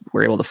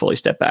were able to fully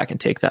step back and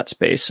take that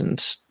space.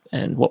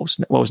 And what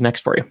was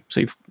next for you?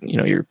 So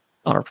you're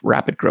on a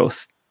rapid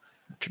growth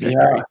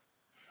trajectory.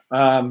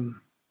 Yeah.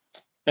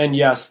 And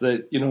yes,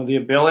 the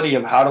ability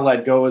of how to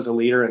let go as a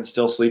leader and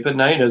still sleep at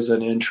night is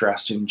an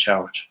interesting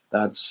challenge.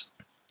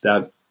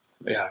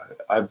 Yeah,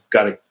 I've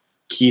got a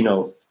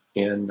keynote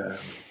in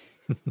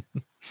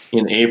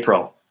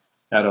April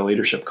at a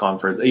leadership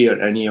conference,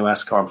 an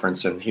EOS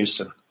conference in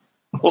Houston.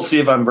 We'll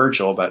see if I'm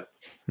virtual, but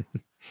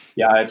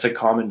yeah, it's a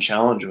common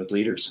challenge with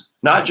leaders,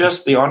 not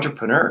just the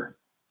entrepreneur,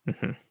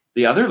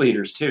 the other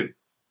leaders too.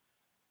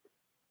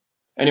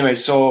 Anyway,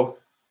 so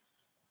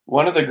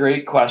one of the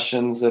great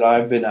questions that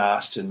I've been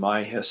asked in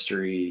my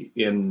history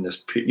in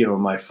this,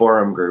 my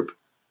forum group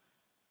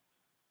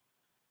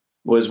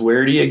was,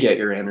 where do you get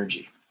your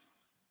energy?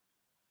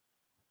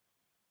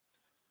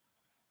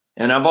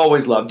 And I've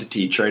always loved to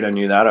teach, right? I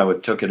knew that. I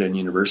took it in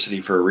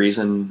university for a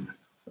reason.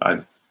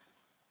 I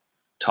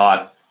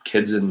taught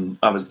kids, and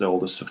I was the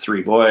oldest of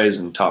 3 boys,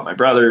 and taught my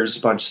brothers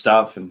a bunch of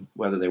stuff, and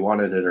whether they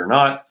wanted it or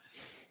not.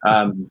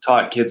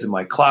 Taught kids in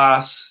my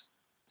class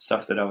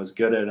stuff that I was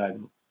good at. I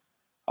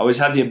always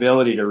had the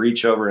ability to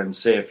reach over and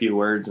say a few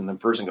words, and the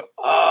person go,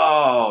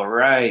 oh,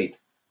 right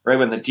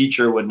when the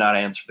teacher would not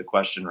answer the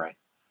question right.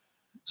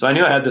 So I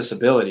knew I had this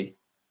ability.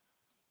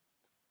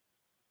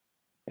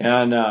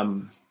 And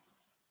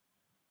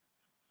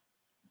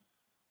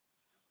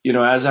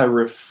as I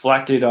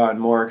reflected on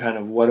more kind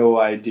of what do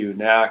I do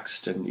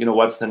next and,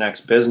 what's the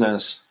next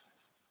business,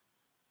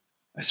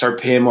 I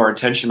start paying more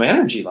attention to my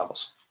energy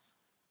levels.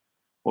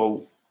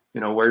 Well,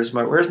 where's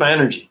my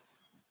energy?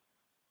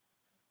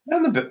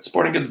 And the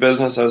sporting goods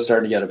business, I was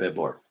starting to get a bit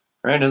bored,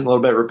 right? It's a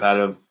little bit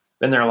repetitive.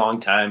 Been there a long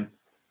time.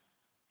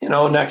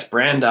 Next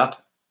brand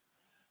up.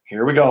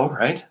 Here we go,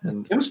 right?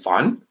 And it was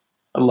fun.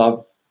 I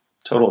love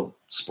total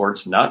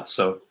sports nuts.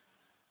 So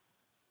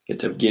get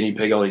to guinea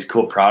pig all these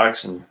cool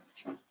products and,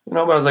 but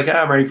I was like,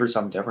 I'm ready for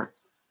something different.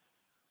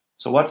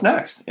 So what's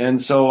next?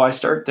 And so I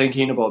start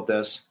thinking about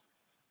this.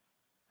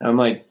 And I'm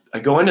like, I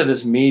go into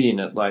this meeting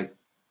at like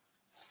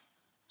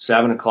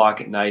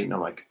 7:00 at night, and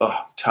I'm like, oh,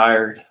 I'm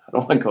tired. I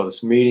don't want to go to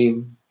this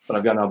meeting, but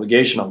I've got an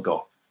obligation. I'll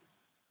go.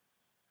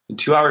 And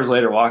 2 hours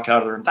later, walk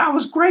out of the room. That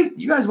was great.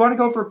 You guys want to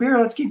go for a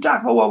beer? Let's keep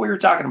talking about what we were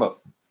talking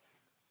about.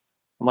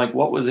 I'm like,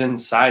 what was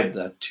inside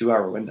that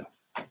 2-hour window?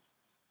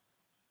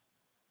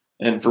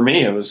 And for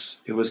me, it was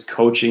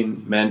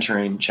coaching,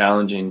 mentoring,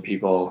 challenging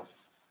people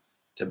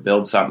to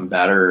build something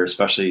better,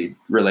 especially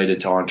related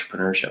to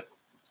entrepreneurship.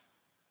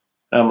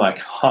 And I'm like,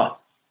 huh.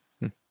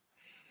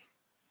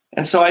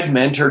 And so I'd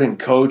mentored and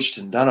coached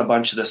and done a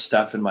bunch of this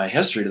stuff in my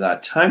history to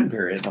that time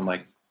period. And I'm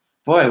like,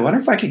 boy, I wonder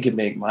if I could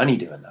make money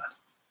doing that.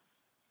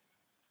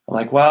 I'm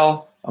like,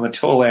 well, I'm a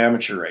total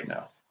amateur right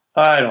now.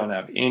 I don't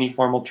have any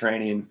formal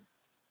training.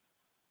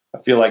 I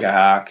feel like a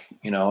hack.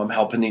 I'm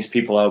helping these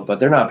people out, but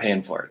they're not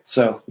paying for it.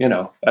 So,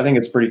 I think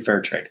it's pretty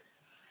fair trade.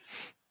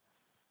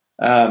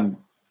 I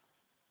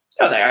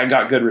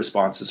got good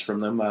responses from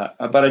them, but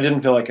I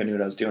didn't feel like I knew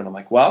what I was doing. I'm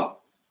like,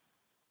 well,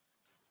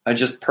 I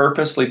just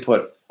purposely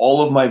put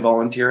all of my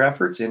volunteer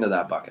efforts into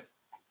that bucket.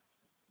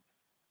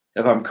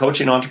 If I'm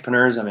coaching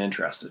entrepreneurs, I'm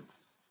interested.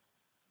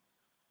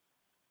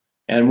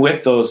 And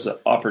with those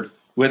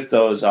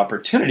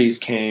opportunities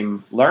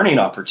came learning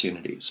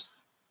opportunities,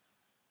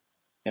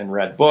 and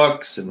read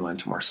books and went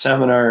to more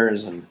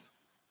seminars. And,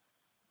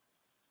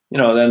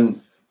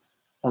 then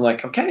I'm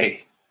like,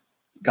 okay,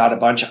 got a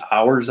bunch of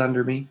hours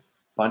under me,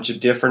 bunch of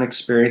different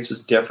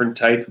experiences, different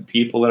type of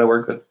people that I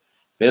work with,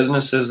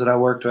 businesses that I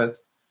worked with.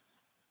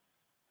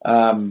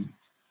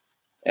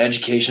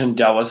 Education,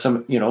 dealt with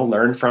some,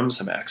 learned from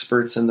some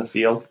experts in the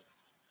field.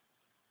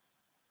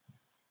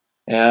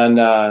 And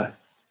I'm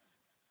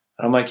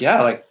like,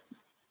 yeah, like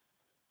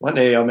one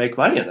day I'll make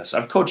money in this.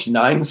 I've coached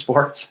 9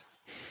 sports.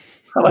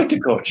 I like to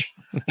coach.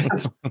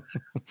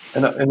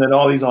 and then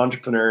all these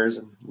entrepreneurs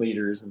and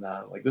leaders and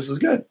that, like, this is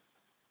good.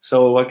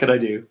 So what could I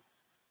do?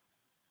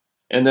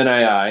 And then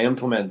I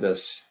implement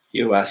this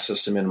EOS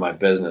system in my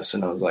business,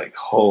 and I was like,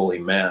 holy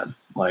man,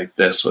 like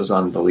this was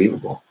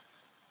unbelievable.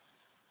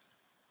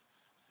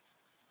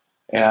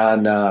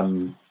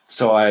 And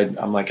so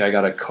I'm like, I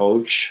got to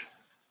coach.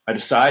 I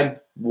decide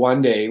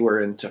one day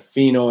we're in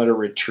Tofino at a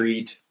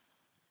retreat,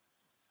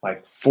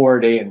 like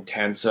 4-day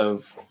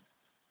intensive.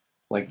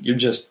 Like you're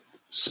just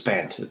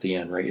spent at the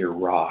end, right? You're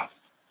raw.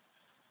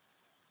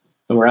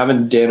 And we're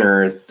having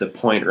dinner at the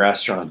Point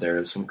Restaurant there.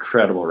 It's an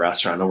incredible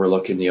restaurant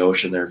overlooking the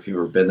ocean there. If you've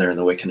ever been there in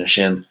the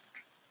Wikinishin,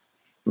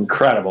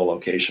 incredible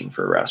location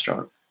for a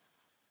restaurant.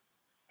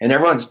 And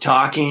everyone's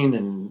talking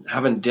and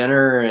having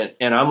dinner,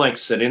 and I'm like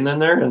sitting in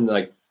there, and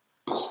like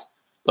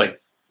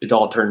it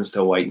all turns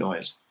to white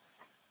noise.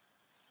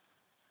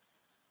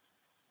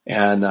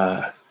 And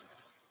I'd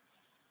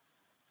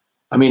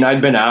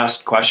been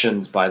asked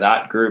questions by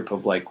that group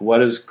of like,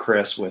 what is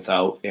Chris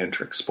without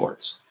Antrix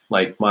Sports?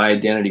 Like my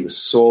identity was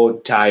so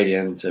tied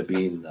into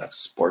being the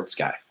sports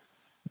guy.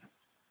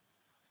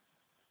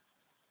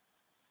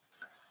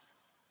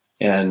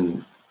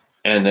 And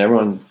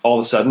everyone, all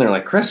of a sudden they're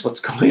like, Chris,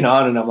 what's going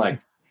on? And I'm like,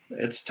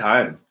 it's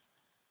time.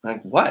 I'm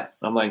like, what?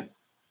 I'm like,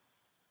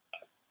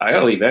 I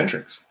gotta leave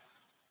Antrix.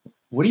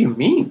 What do you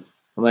mean?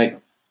 I'm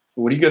like,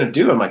 what are you gonna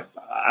do? I'm like,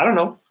 I don't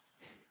know.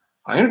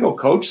 I'm gonna go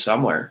coach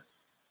somewhere.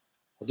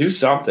 I'll do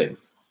something.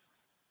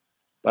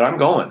 But I'm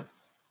going.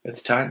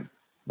 It's time.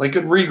 Like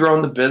it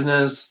regrown the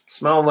business,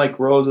 smelling like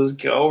roses,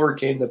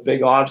 overcame the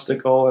big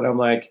obstacle, and I'm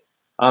like,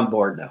 I'm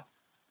bored now.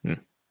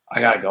 I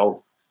gotta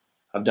go.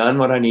 I've done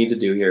what I need to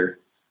do here.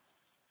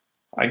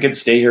 I could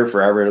stay here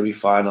forever. It'll be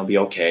fun. I'll be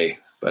okay.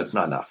 But it's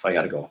not enough. I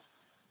got to go.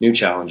 New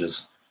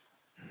challenges.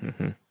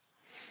 Mm-hmm.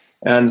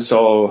 And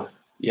so,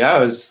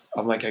 yeah,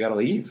 I'm like, I got to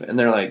leave. And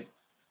they're like,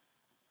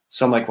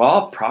 so I'm like,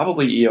 well,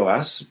 probably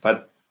EOS,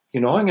 but,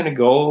 I'm going to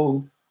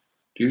go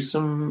do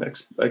some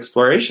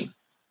exploration.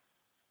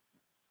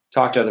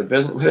 Talk to other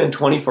business. Within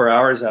 24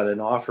 hours, I had an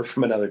offer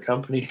from another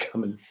company to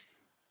come and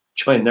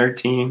join their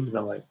team. And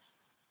I'm like,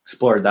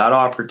 explored that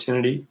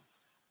opportunity.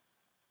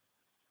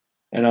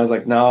 And I was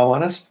like, no, I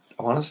want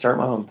to start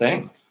my own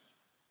thing.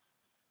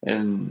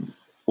 And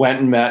went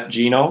and met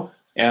Gino.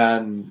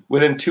 And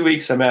within 2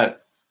 weeks, I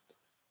met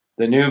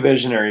the new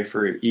visionary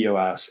for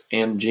EOS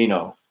and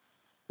Gino,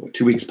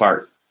 2 weeks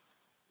apart.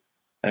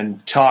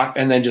 And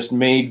then just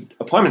made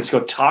appointments to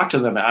go talk to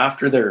them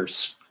after their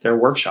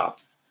workshop.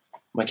 I'm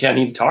like, yeah, I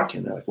need to talk to you.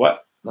 And they're like,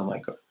 what? And I'm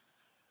like,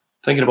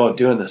 thinking about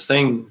doing this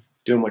thing,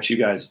 doing what you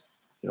guys,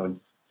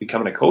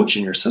 becoming a coach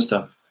in your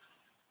system.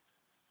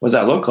 what does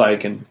that look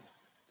like? And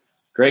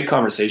great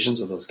conversations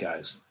with those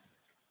guys.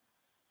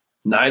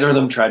 Neither of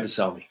them tried to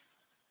sell me.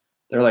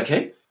 They're like,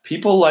 hey,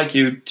 people like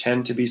you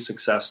tend to be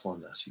successful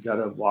in this. You got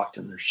to walk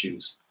in their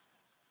shoes.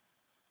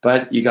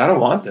 But you got to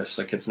want this.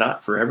 Like, it's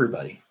not for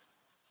everybody.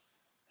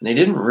 And they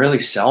didn't really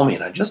sell me.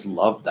 And I just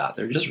loved that.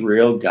 They're just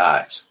real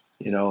guys.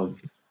 You know,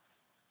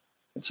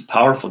 it's a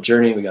powerful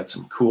journey. We got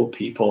some cool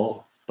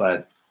people.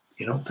 But,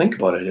 you know, think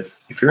about it.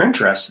 If you're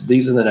interested,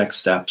 these are the next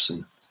steps.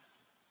 And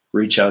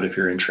reach out if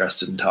you're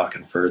interested in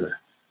talking further.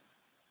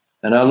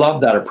 And I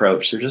love that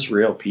approach. They're just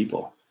real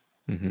people.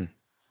 Mm-hmm.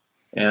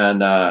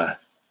 And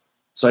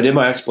so I did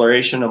my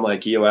exploration. I'm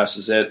like, EOS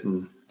is it.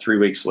 And 3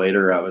 weeks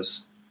later, I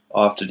was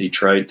off to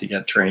Detroit to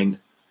get trained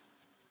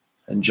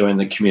and join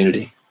the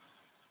community.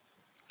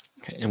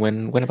 Okay. And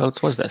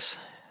whenabouts was this?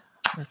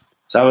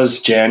 So that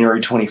was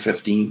January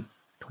 2015.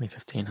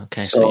 2015.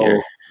 Okay.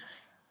 So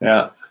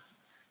yeah.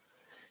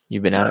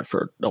 You've been at it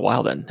for a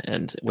while then.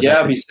 And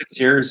it'll be 6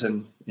 years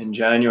in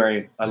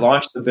January. I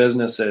launched the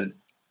business at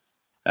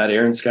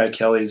Aaron Sky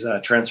Kelly's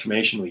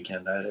transformation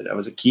weekend. I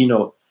was a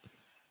keynote,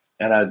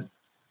 and at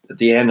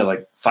the end of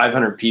like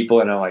 500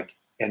 people, and I'm like,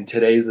 and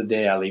today's the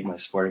day I leave my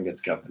sporting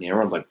goods company.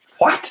 Everyone's like,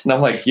 what? And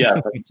I'm like, yeah,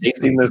 I'm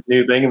chasing this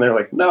new thing. And they're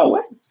like, no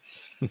way.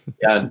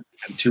 Yeah.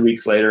 And 2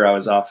 weeks later, I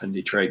was off in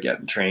Detroit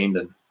getting trained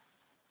and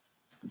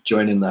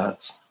joining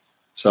that.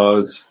 So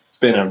it's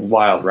been a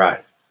wild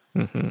ride.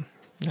 Mm-hmm.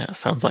 Yeah,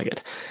 sounds like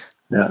it.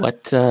 Yeah.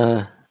 What?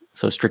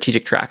 So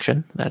Strategic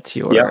Traction. That's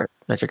your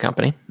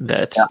company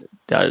that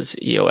does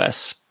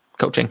EOS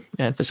coaching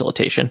and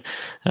facilitation.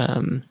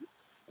 I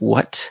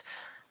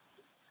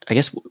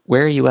guess,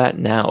 where are you at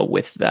now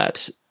with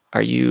that?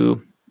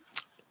 You've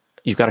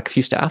got a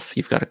few staff.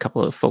 You've got a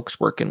couple of folks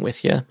working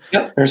with you.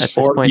 Yeah, there's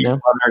 4 people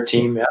on our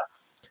team. Yeah.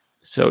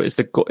 So is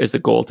the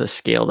goal to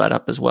scale that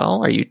up as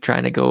well? Are you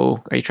trying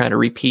to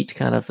repeat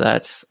kind of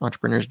that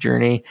entrepreneur's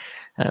journey?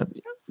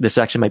 This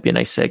actually might be a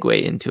nice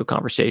segue into a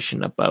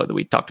conversation about that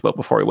we talked about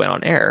before we went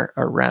on air,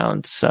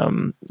 around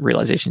some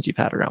realizations you've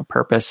had around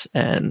purpose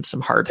and some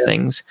hard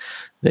things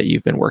that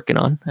you've been working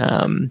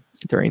on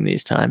during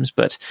these times.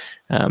 But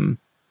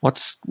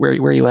where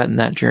are you at in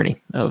that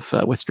journey of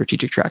with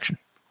Strategic Traction?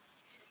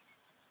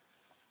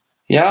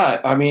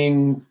 Yeah, I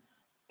mean,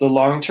 the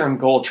long-term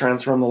goal,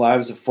 transform the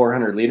lives of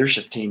 400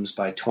 leadership teams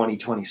by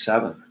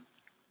 2027.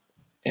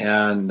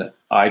 And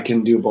I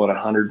can do about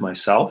 100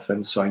 myself.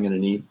 And so I'm going to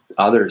need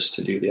others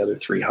to do the other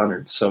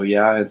 300. So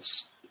yeah,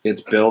 it's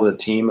build a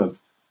team of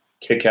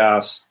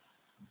kick-ass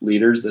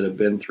leaders that have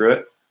been through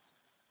it.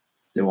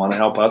 They want to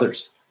help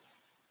others.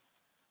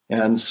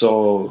 And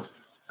so,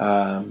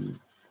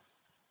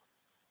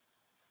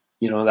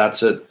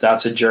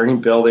 that's a journey,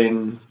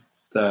 building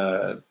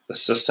the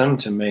system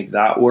to make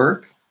that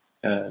work,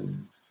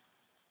 and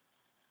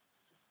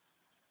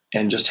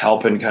just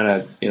helping kind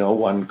of,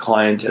 one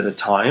client at a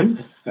time,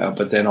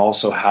 but then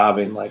also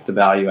having like the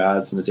value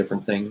adds and the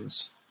different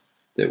things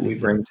that we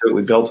bring to it.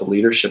 We built a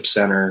leadership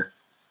center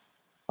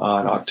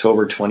on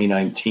October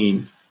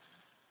 2019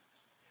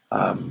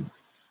 in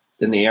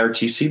the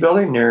ARTC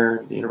building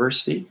near the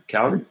University of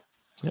Calgary.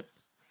 Yep.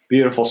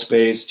 Beautiful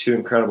space, 2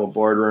 incredible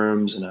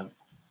boardrooms and a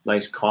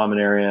nice common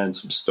area and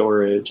some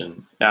storage,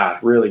 and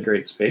really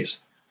great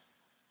space.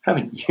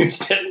 Haven't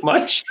used it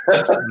much.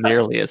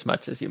 Nearly as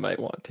much as you might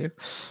want to.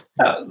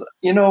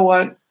 You know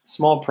what?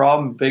 Small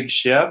problem, big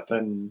ship.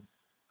 And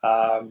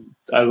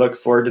I look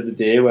forward to the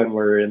day when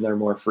we're in there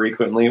more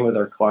frequently with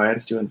our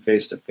clients doing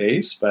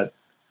face-to-face. But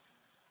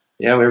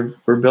yeah,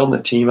 we're building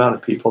a team out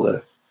of people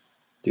to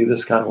do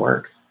this kind of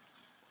work.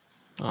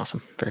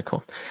 Awesome. Very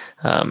cool.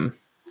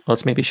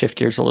 Let's maybe shift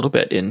gears a little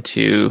bit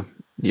into,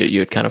 you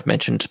had kind of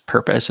mentioned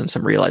purpose and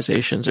some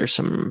realizations or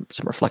some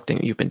reflecting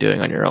that you've been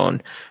doing on your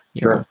own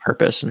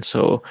purpose. And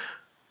so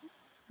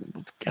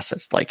I guess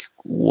it's like,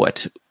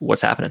 what's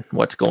happening?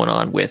 What's going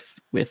on with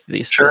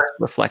this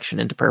reflection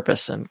into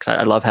purpose? And because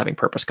I love having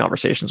purpose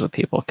conversations with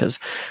people, because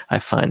I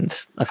find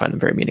them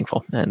very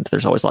meaningful, and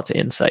there's always lots of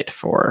insight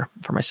for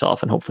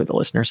myself and hopefully the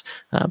listeners.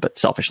 But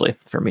selfishly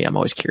for me, I'm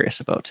always curious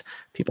about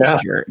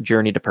people's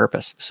journey to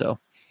purpose. So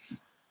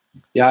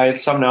yeah,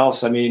 it's something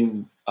else. I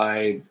mean,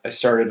 I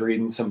started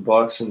reading some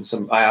books, and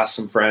I asked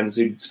some friends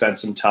who'd spent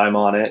some time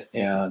on it,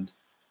 and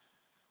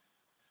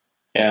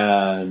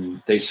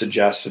they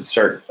suggested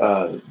start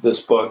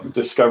this book,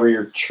 Discover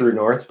Your True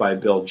North by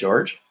Bill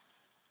George.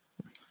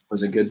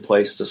 Was a good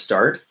place to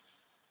start.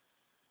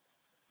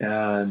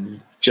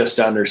 And just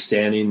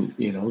understanding,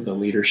 the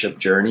leadership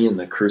journey and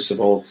the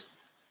crucibles,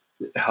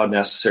 how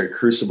necessary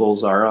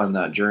crucibles are on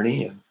that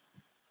journey. And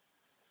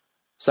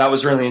so that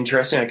was really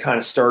interesting. I kind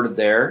of started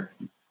there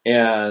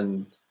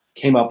and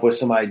came up with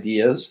some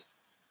ideas,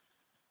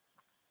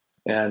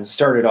 and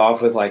started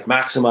off with like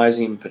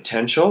maximizing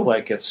potential.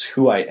 Like, it's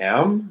who I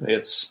am.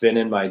 It's been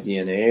in my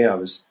DNA. I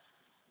was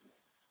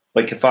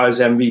like, if I was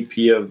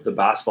MVP of the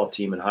basketball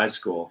team in high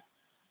school,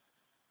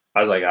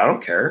 I was like, I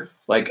don't care.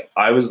 Like,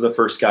 I was the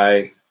first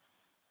guy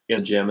in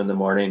the gym in the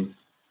morning,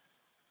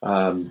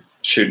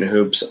 shooting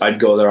hoops. I'd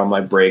go there on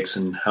my breaks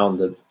and hound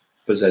the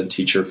phys ed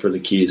teacher for the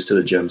keys to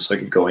the gym so I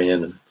could go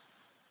in. And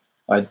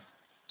I'd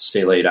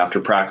stay late after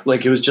practice.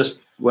 Like, it was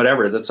just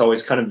whatever. That's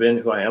always kind of been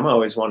who I am. I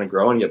always want to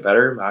grow and get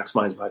better,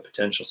 maximize my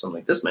potential. So I'm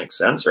like, this makes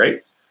sense,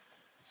 right?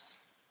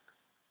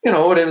 You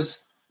know, it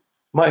was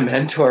my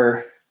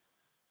mentor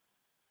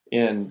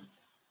in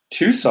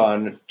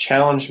Tucson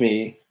challenged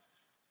me,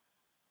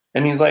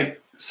 and he's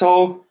like,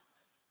 so,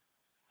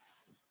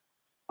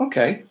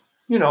 okay,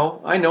 you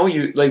know, I know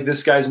you, like,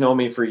 this guy's known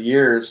me for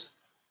years.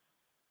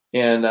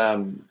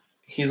 And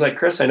he's like,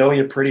 Chris, I know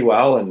you pretty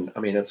well. And I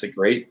mean, it's a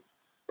great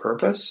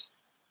purpose.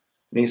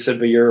 And he said,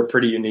 but you're a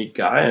pretty unique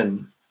guy.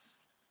 And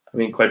I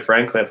mean, quite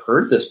frankly, I've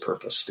heard this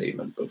purpose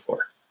statement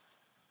before.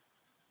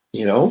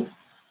 You know,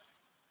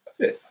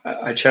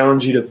 I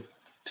challenge you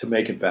to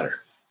make it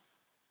better.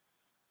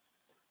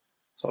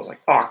 So I was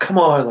like, oh, come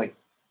on. Like,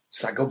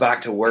 so I go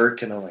back to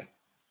work and I'm like,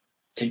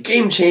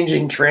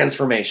 game-changing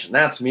transformation.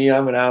 That's me.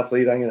 I'm an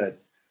athlete. I'm going to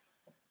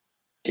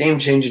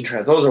game-changing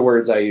those are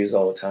words I use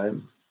all the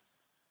time.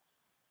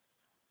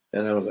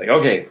 And I was like,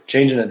 okay,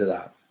 changing it to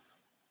that.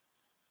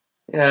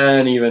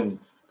 And even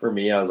for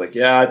me, I was like,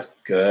 yeah, it's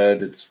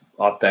good. It's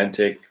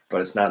authentic,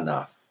 but it's not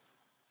enough.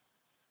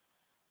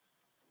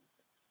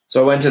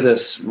 So I went to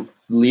this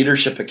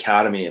leadership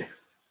academy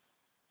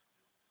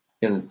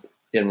in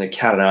the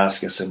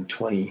Kananaskis in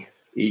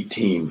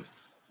 2018.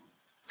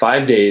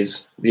 5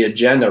 days. The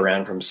agenda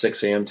ran from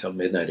 6 a.m. till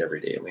midnight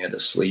every day, and we had to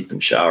sleep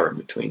and shower in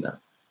between that.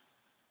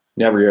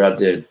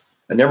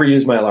 I never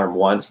used my alarm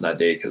once in that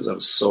day because I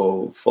was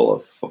so full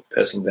of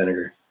piss and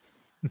vinegar.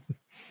 And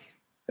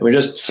we're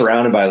just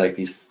surrounded by like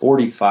these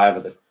 45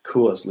 of the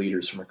coolest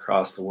leaders from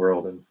across the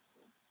world, and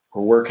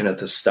we're working at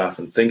this stuff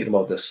and thinking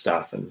about this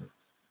stuff, and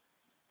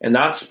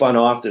that spun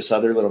off this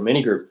other little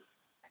mini group.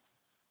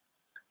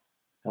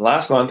 And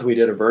last month we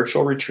did a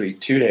virtual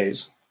retreat, 2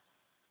 days.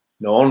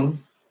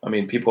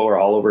 People were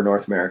all over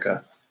North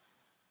America.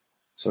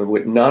 So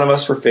none of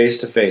us were face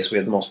to face. We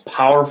had the most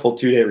powerful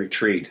 2-day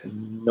retreat,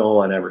 and no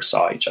one ever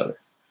saw each other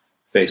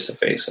face to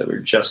face. We were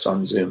just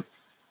on Zoom.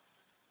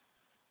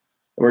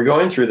 And we're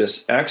going through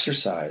this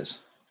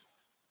exercise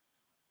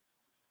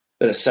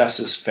that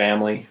assesses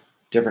family,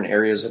 different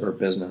areas of our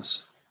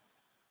business,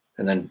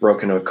 and then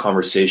broke into a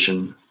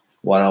conversation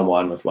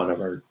one-on-one with one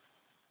of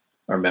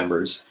our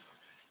members.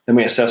 Then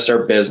we assessed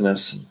our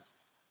business.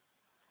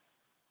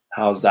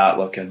 How's that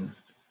looking?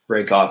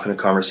 Break off in a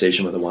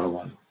conversation with a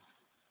one-on-one.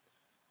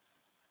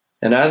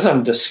 And as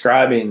I'm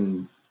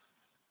describing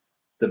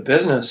the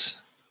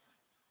business,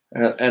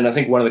 and I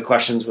think one of the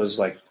questions was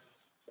like,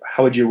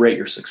 how would you rate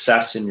your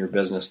success in your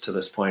business to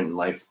this point in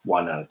life,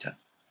 1 out of 10?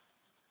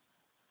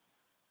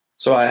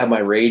 So I have my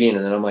rating,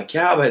 and then I'm like,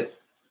 yeah, but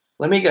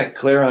let me get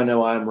clear on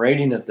why I'm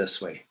rating it this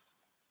way.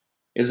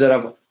 Is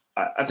that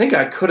I think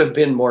I could have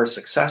been more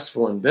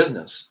successful in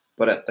business,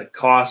 but at the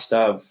cost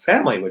of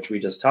family, which we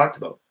just talked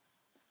about.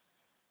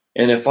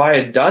 And if I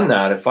had done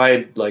that, if I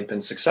had been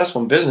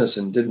successful in business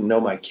and didn't know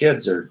my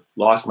kids or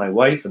lost my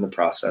wife in the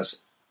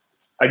process,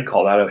 I'd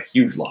call that a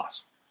huge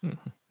loss.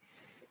 Mm-hmm.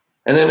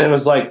 And then it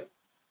was like,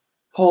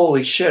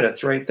 holy shit,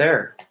 it's right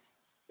there.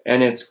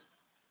 And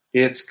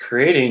it's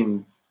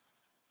creating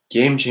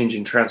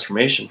game-changing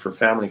transformation for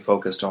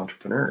family-focused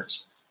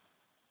entrepreneurs.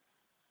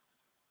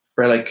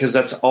 Right? Because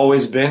that's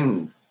always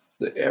been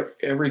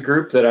every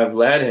group that I've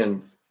led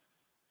in.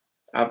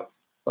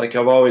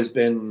 I've always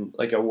been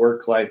like a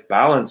work-life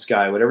balance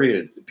guy.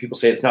 Whatever people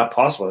say, it's not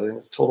possible. I think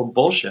it's total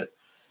bullshit.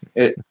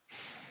 It's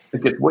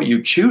what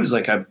you choose.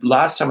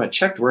 Last time I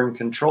checked, we're in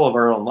control of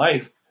our own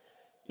life,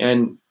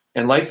 and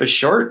life is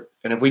short.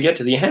 And if we get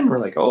to the end, we're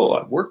like, oh,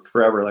 I've worked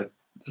forever.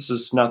 This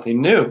is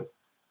nothing new.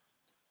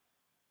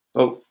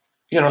 But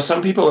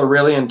some people are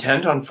really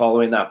intent on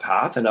following that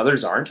path, and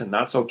others aren't, and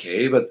that's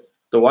okay. But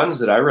the ones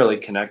that I really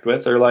connect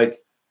with are like,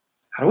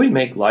 how do we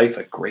make life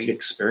a great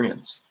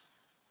experience?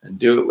 And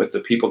do it with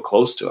the people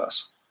close to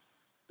us.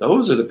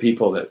 Those are the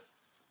people that,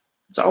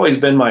 it's always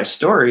been my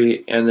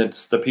story, and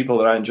it's the people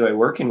that I enjoy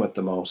working with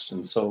the most.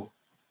 And so,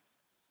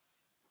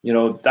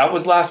 that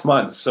was last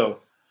month. So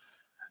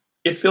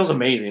it feels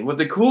amazing. What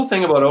the cool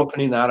thing about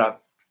opening that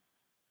up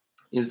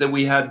is that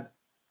we had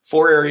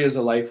 4 areas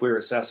of life we were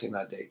assessing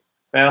that day: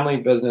 family,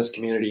 business,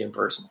 community, and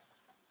personal.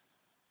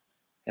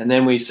 And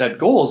then we set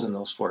goals in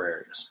those 4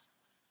 areas.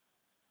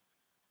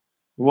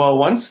 Well,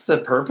 once the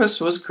purpose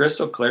was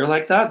crystal clear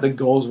like that, the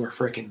goals were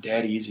freaking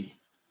dead easy.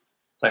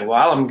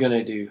 I'm going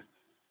to do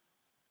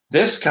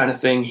this kind of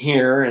thing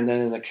here, and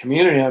then in the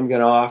community I'm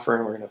going to offer,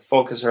 and we're going to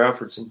focus our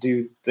efforts and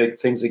do the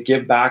things that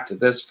give back to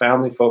this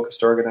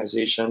family-focused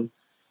organization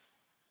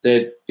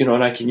that,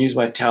 and I can use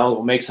my talent,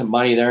 we'll make some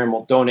money there, and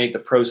we'll donate the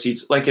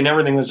proceeds. And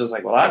everything was just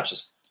that's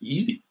just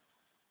easy.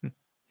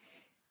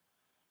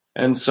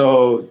 And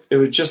so it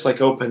was just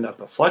opened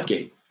up a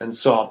floodgate. And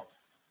so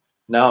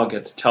now I'll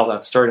get to tell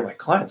that story to my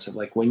clients of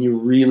when you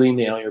really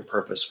nail your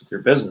purpose with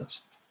your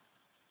business,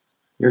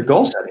 your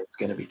goal setting is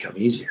going to become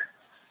easier.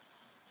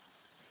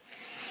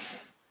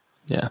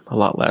 Yeah, a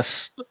lot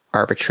less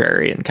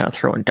arbitrary and kind of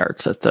throwing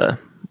darts at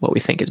what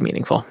we think is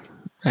meaningful.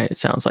 Right? It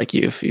sounds like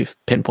you've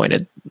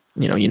pinpointed,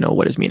 you know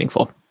what is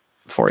meaningful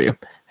for you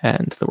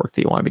and the work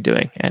that you want to be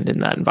doing, and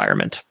in that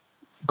environment,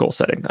 goal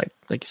setting,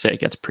 like you say, it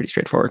gets pretty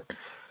straightforward.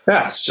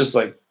 Yeah, it's just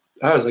like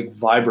I was like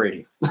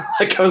vibrating.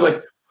 Like I was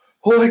like,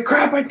 holy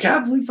crap, I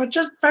can't believe I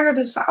just figured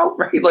this out,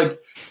 right? Like,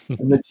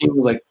 and the team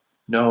was like,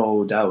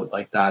 no doubt,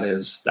 like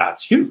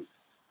that's you.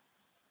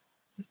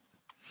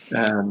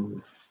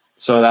 And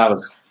so that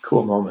was a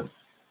cool moment.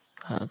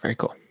 Very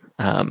cool.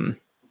 And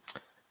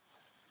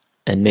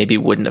maybe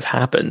wouldn't have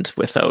happened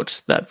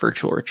without that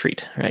virtual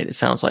retreat, right? It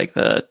sounds like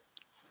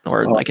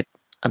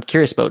I'm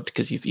curious about,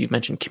 because you've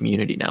mentioned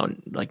community now,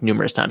 like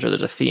numerous times, where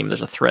there's a theme,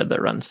 there's a thread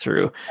that runs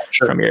through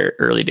from your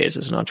early days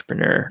as an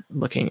entrepreneur,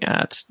 looking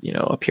at,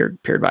 peer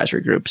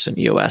advisory groups and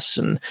EOS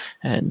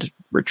and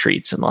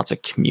retreats and lots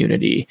of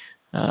community.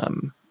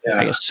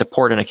 I guess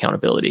support and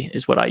accountability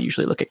is what I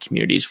usually look at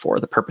communities for.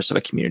 The purpose of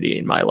a community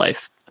in my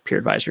life, a peer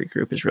advisory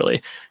group, is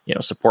really,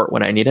 support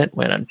when I need it,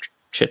 when I'm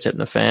shit's hitting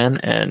the fan,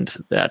 and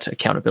that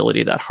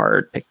accountability, that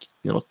hard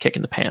kick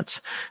in the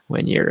pants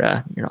when you're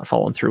not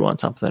following through on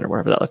something or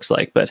whatever that looks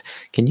like. But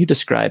can you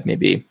describe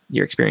maybe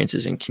your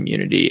experiences in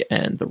community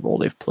and the role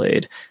they've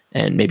played,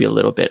 and maybe a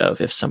little bit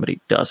of, if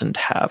somebody doesn't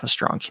have a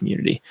strong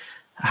community,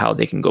 how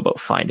they can go about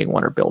finding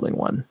one or building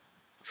one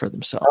for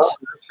themselves? Oh,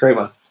 that's a great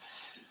one.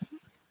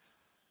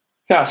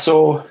 Yeah.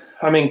 So,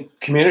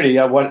 community,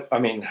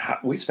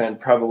 we spent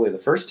probably the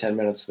first 10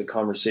 minutes of the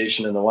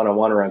conversation in the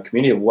one-on-one around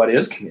community. What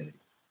is community?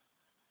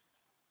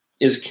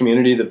 Is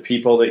community the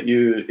people that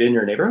you in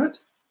your neighborhood?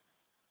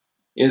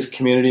 Is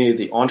community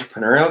the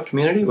entrepreneurial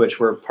community, which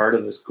we're part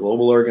of this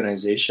global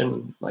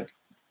organization? Like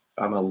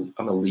I'm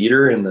a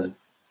leader in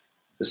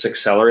this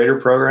accelerator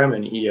program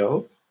in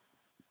EO.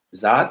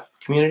 Is that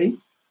community?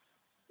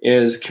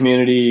 Is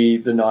community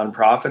the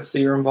nonprofits that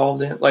you're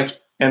involved in?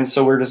 And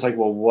so we're just like,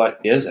 well, what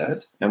is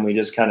it? And we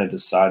just kind of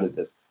decided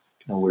that,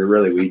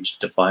 we each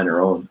define our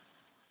own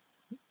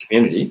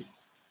community.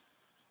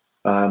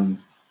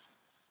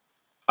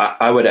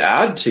 I would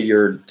add to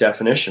your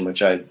definition,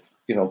 which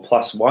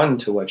plus one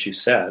to what you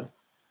said,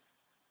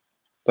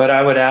 but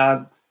I would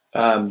add,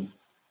 I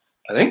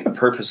think the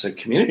purpose of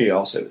community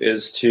also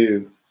is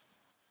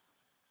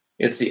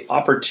it's the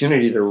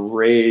opportunity to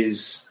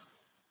raise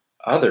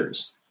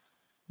others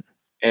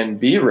and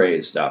be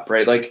raised up,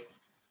 right? Like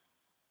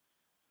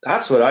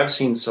that's what I've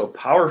seen so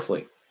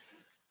powerfully.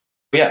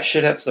 Yeah,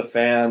 shit hits the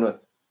fan with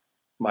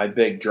my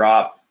big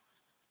drop,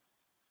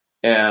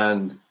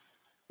 and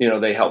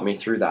they helped me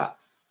through that.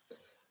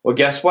 Well,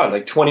 guess what?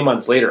 Like 20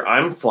 months later,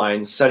 I'm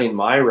flying, setting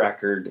my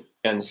record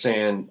and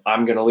saying,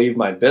 I'm going to leave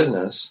my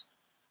business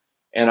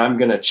and I'm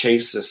going to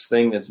chase this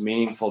thing that's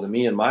meaningful to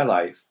me in my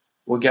life.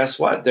 Well, guess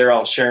what? They're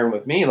all sharing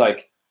with me,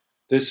 like,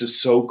 this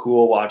is so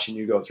cool watching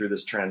you go through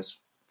this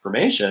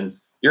transformation.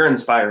 You're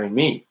inspiring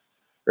me,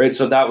 right?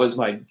 So that was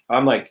my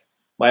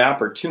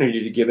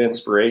opportunity to give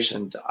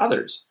inspiration to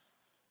others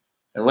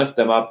and lift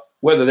them up.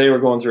 Whether they were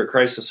going through a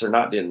crisis or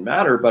not didn't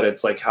matter, but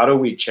it's like, how do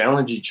we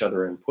challenge each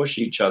other and push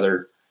each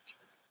other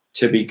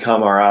to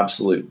become our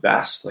absolute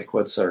best? Like,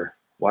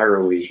 why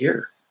are we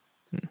here?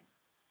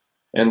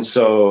 And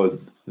so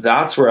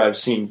that's where I've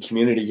seen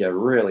community get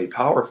really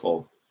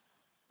powerful,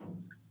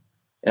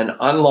 and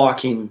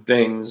unlocking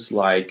things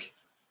like,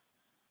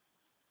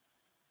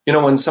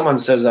 when someone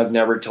says, I've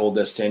never told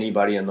this to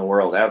anybody in the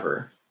world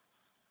ever,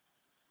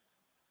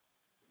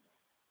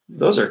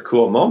 those are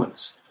cool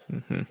moments.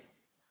 Mm-hmm.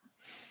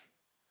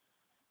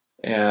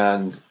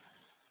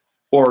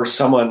 Or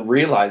someone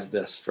realized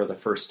this for the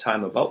first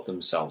time about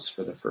themselves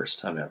for the first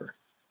time ever.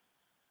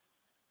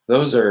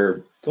 Those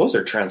are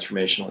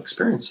transformational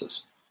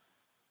experiences.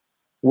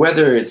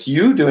 Whether it's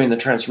you doing the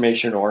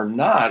transformation or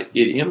not,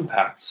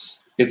 it's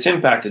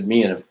impacted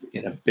me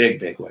in a big,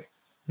 big way.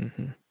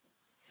 Mm-hmm.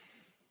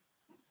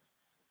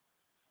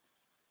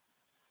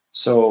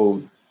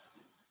 So,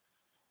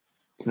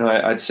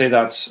 I'd say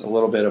that's a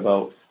little bit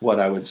about what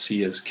I would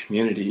see as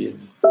community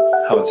and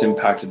how it's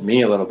impacted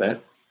me a little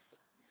bit.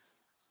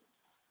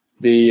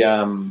 The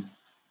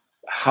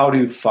how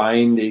to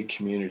find a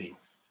community.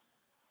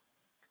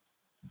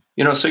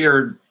 So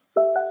your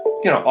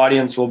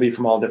audience will be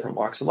from all different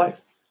walks of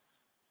life,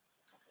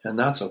 and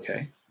that's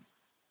okay.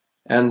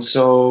 And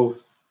so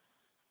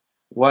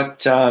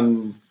what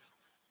I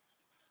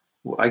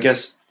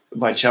guess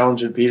my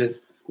challenge would be to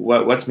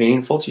what's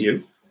meaningful to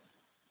you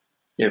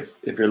if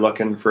you're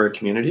looking for a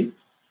community.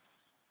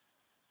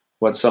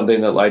 What's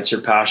something that lights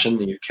your passion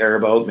that you care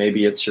about?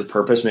 Maybe it's your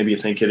purpose. Maybe you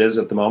think it is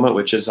at the moment,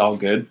 which is all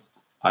good.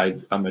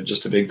 I'm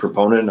just a big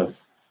proponent of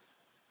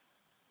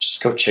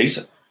just go chase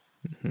it.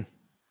 Mm-hmm.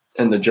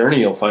 And the journey,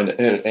 you'll find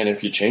it. And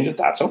if you change it,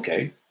 that's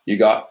okay. You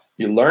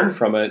learn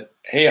from it.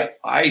 Hey,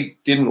 I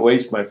didn't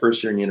waste my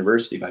first year in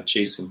university by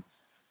chasing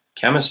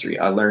chemistry.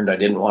 I learned I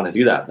didn't want to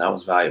do that, and that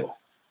was valuable.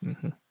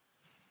 Mm-hmm.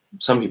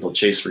 Some people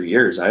chase for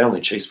years. I only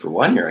chased for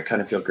 1 year. I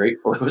kind of feel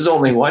grateful it was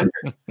only 1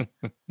 year.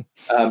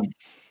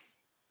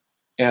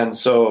 And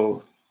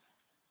so,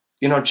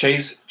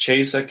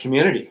 chase a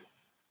community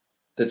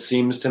that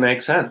seems to make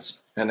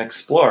sense and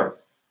explore.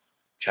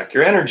 Check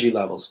your energy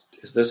levels.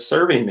 Is this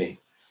serving me?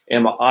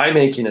 Am I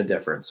making a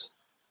difference?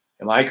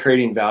 Am I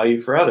creating value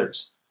for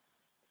others?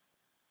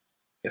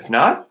 If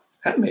not,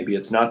 hey, maybe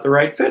it's not the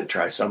right fit.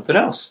 Try something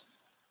else.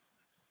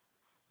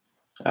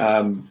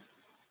 I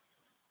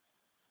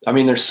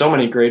mean, there's so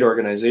many great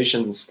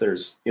organizations.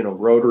 There's,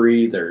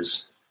 Rotary,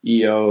 there's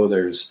EO,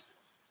 there's,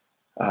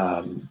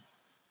 there's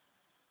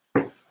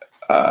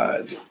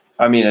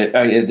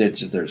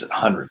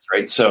hundreds,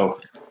 right? So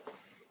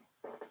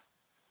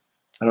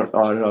I don't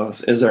know.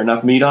 Is there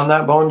enough meat on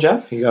that bone,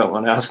 Jeff? You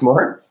want to ask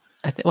more?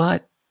 I think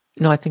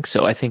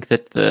so. I think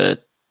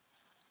that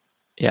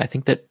I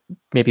think that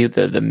maybe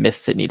the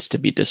myth that needs to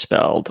be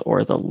dispelled,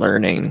 or the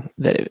learning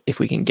that if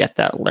we can get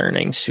that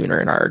learning sooner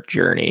in our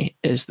journey,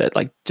 is that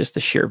like just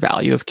the sheer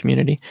value of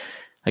community.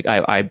 Like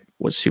I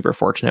was super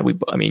fortunate.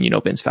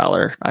 Vince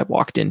Fowler, I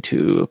walked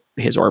into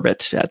his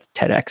orbit at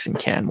TEDx in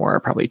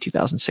Canmore, probably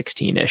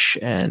 2016-ish.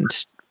 And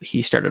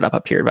he started up a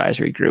peer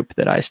advisory group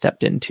that I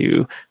stepped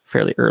into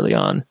fairly early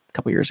on, a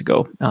couple of years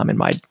ago, in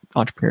my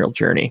entrepreneurial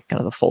journey, kind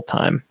of the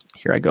full-time,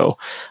 here I go.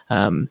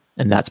 And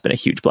that's been a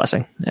huge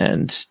blessing.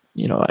 And,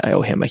 I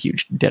owe him a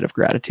huge debt of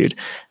gratitude.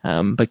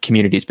 But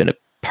community has been a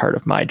part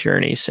of my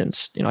journey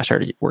since, I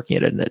started working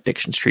at an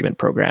addictions treatment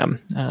program.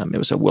 It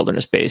was a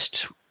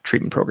wilderness-based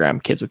treatment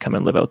program. Kids would come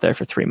and live out there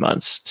for 3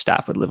 months.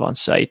 Staff would live on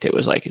site. It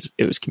was like,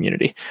 it was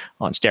community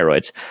on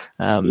steroids.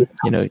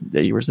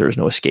 There was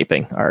no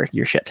escaping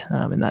your shit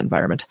in that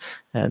environment.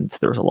 And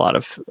there was a lot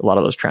of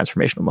those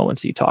transformational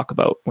moments that you talk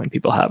about when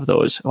people have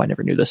those, I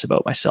never knew this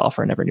about myself,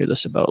 or I never knew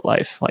this about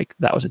life. Like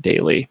that was a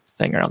daily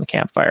thing around the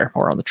campfire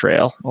or on the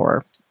trail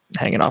or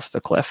hanging off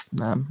the cliff,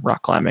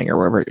 rock climbing, or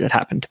wherever it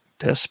happened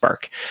to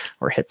spark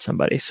or hit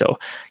somebody. So,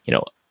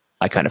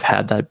 I kind of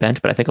had that bent,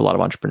 but I think a lot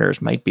of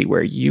entrepreneurs might be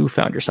where you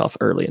found yourself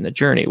early in the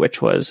journey,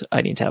 which was,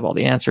 I need to have all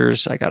the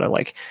answers. I've got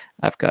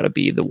to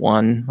be the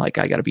one, I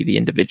got to be the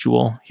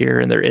individual here.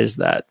 And there is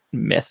that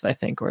myth, I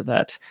think, or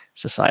that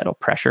societal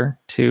pressure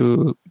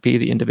to be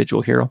the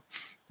individual hero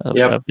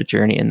of the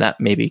journey. And that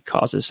maybe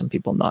causes some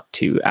people not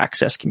to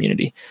access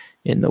community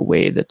in the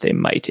way that they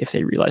might if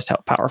they realized how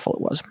powerful it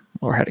was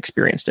or had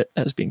experienced it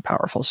as being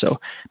powerful. So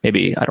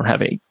maybe I don't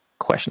have any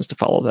questions to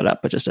follow that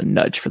up, but just a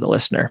nudge for the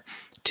listener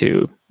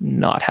to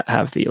not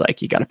have the,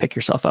 you got to pick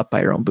yourself up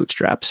by your own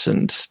bootstraps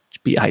and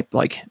be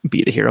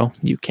be the hero.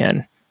 You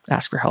can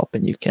ask for help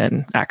and you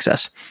can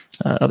access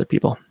other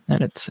people.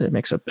 And it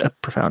makes a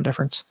profound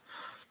difference.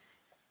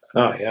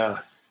 Oh yeah.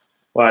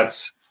 Well,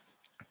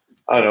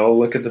 I don't know,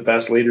 look at the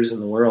best leaders in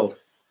the world.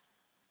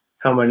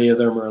 How many of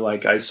them are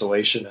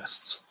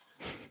isolationists?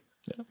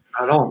 Yeah.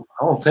 I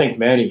don't think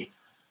many.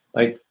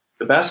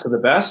 The best of the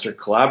best are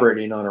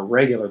collaborating on a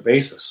regular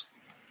basis.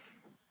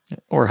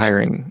 Or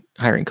hiring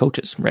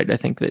coaches, right? I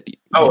think that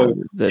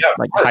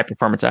high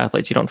performance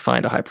athletes, you don't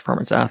find a high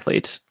performance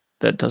athlete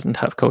that doesn't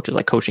have coaches.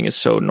 Coaching is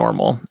so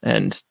normal,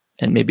 and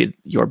maybe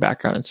your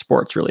background in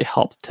sports really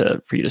helped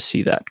for you to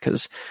see that,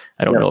 because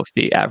I don't know if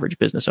the average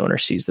business owner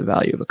sees the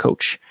value of a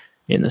coach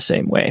in the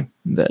same way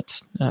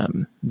that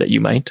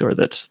you might, or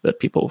that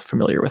people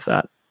familiar with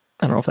that.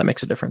 I don't know if that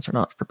makes a difference or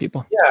not for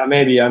people. Yeah,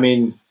 maybe. I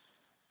mean,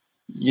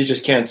 you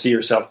just can't see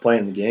yourself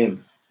playing the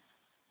game,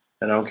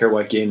 and I don't care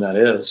what game that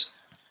is.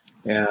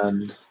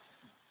 And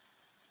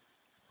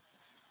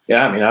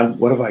yeah, I mean,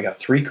 what have I got?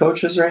 3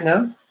 coaches right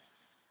now?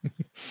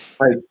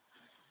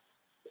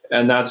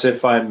 And that's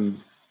if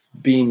I'm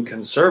being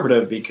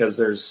conservative, because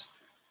there's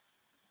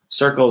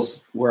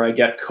circles where I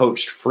get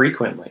coached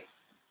frequently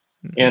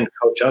and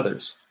coach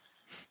others.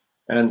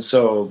 And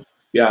so,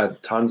 yeah,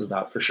 tons of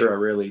that for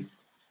sure.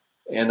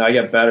 And I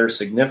get better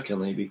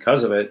significantly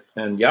because of it.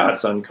 And yeah,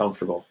 it's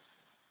uncomfortable.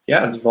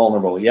 Yeah, it's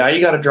vulnerable. Yeah, you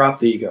got to drop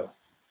the ego.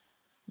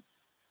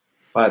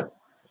 But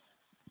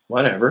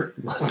whatever,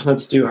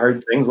 let's do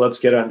hard things. Let's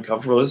get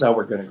uncomfortable. This is how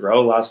we're going to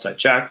grow. Last I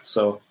checked.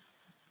 So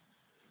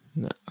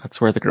that's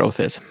where the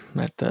growth is,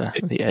 at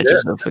the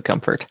edges of the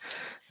comfort.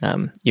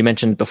 You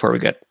mentioned before we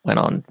went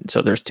on,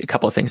 so there's a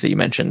couple of things that you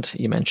mentioned.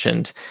 You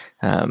mentioned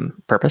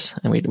purpose,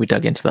 and we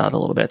dug into that a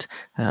little bit.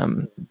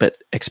 But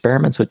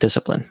experiments with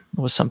discipline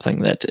was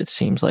something that it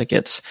seems like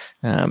it's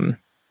front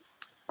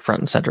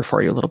and center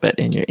for you a little bit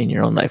in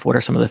your own life. What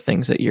are some of the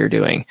things that you're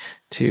doing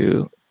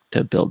to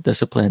build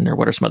discipline, or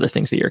what are some other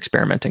things that you're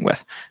experimenting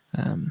with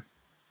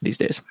these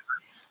days?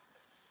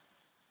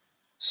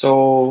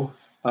 So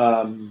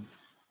a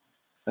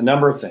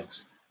number of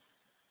things.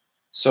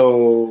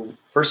 So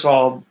first of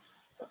all,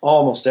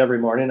 almost every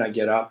morning I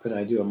get up and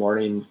I do a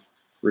morning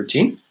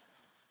routine.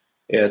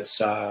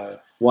 It's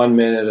 1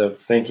 minute of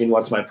thinking,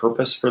 what's my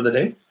purpose for the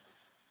day?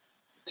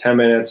 10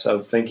 minutes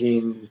of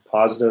thinking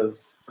positive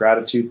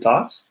gratitude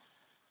thoughts.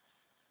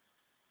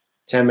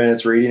 10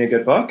 minutes reading a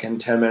good book, and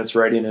 10 minutes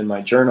writing in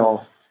my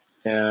journal.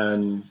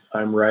 And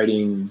I'm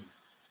writing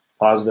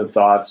positive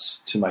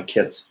thoughts to my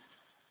kids.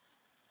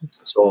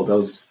 So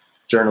those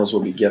journals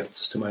will be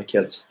gifts to my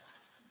kids.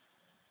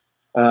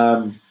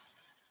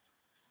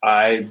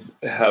 I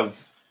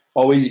have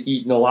always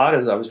eaten a lot.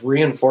 As I was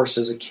reinforced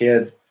as a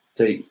kid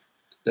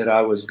that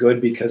I was good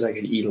because I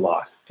could eat a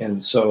lot.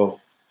 And so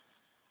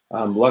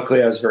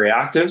luckily I was very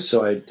active,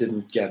 so I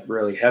didn't get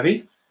really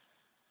heavy.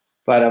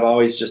 But I've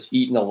always just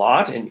eaten a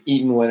lot and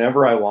eaten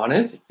whenever I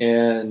wanted.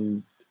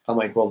 And I'm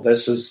like, well,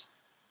 this is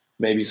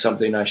maybe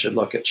something I should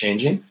look at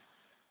changing.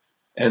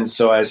 And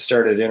so I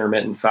started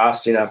intermittent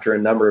fasting after a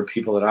number of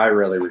people that I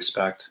really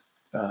respect,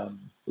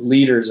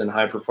 leaders and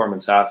high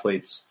performance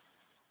athletes,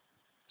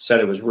 said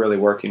it was really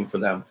working for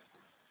them.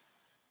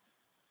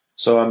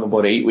 So I'm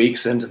about 8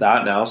 weeks into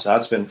that now. So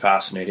that's been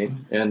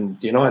fascinating. And,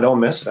 I don't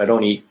miss it. I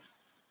don't eat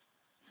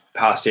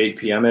past 8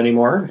 p.m.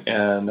 anymore.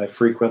 And I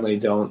frequently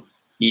don't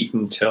eat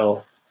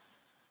until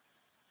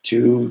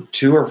 2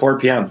 or 4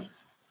 p.m.,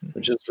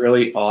 which is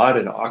really odd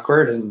and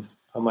awkward. And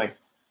I'm like,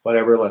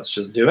 whatever, let's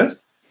just do it.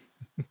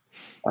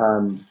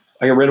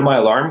 I got rid of my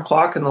alarm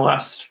clock in the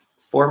last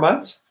 4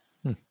 months,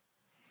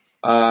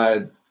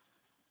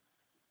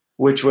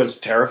 which was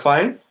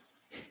terrifying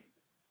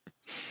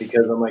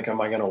because I'm like,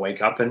 am I going to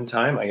wake up in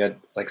time? I got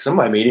some of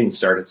my meetings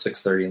start at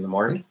 6:30 in the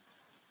morning.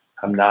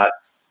 I've not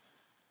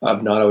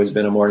always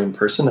been a morning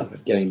person. I'm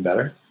getting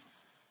better,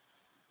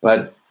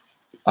 but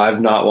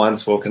I've not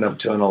once woken up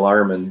to an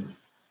alarm in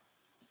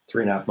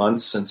 3.5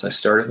 months since I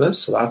started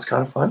this. So that's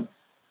kind of fun.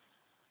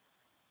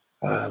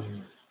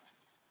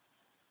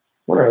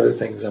 What are other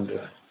things I'm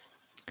doing?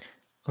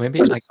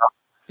 Maybe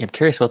I'm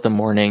curious about the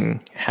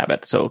morning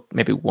habit. So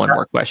maybe one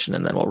more question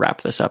and then we'll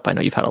wrap this up. I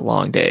know you've had a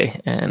long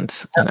day and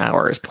an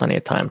hour is plenty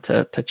of time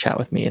to chat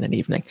with me in an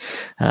evening.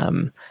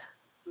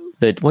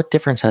 What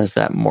difference has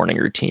that morning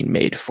routine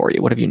made for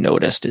you? What have you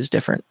noticed is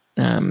different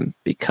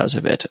because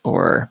of it?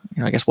 Or,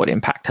 I guess what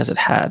impact has it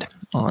had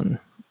on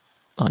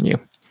you?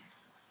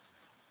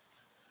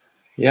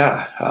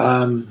 Yeah.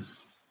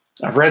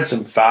 I've read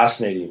some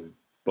fascinating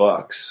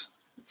books,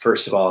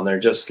 first of all, and they're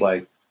just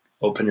like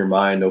open your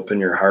mind, open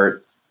your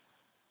heart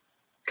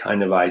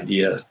kind of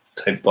idea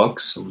type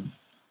books, some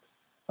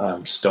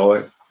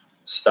Stoic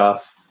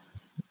stuff,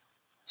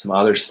 some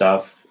other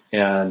stuff.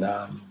 And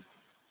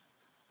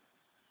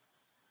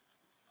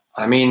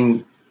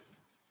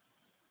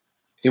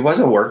it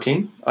wasn't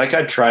working. Like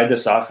I tried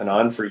this off and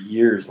on for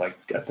years. Like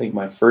I think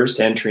my first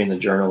entry in the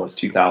journal was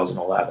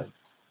 2011.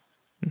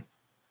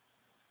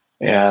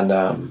 And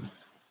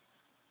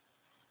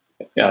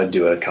I'd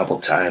do it a couple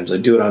times.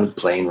 I'd do it on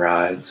plane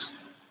rides,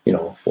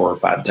 4 or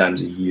 5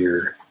 times a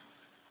year.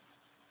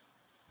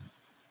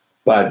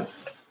 But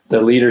the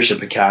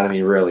Leadership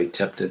Academy really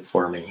tipped it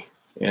for me.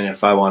 And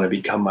if I want to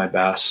become my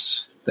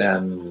best,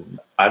 then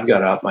I've got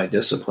to up my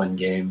discipline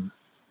game.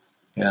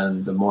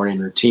 And the morning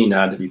routine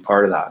had to be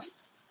part of that.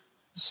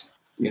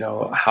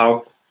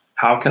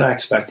 How can I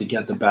expect to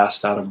get the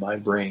best out of my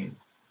brain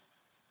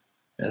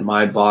and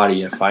my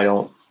body if I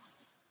don't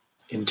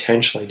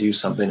intentionally do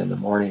something in the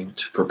morning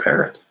to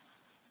prepare it?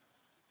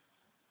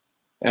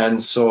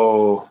 And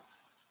so,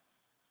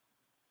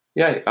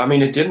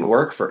 it didn't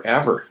work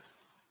forever.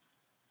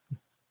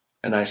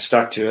 And I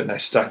stuck to it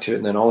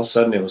and then all of a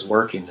sudden it was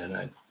working.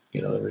 And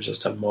there was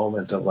just a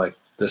moment of like,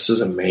 this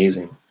is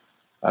amazing.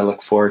 I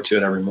look forward to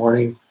it every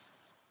morning.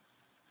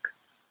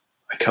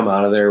 I come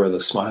out of there with a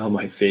smile on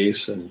my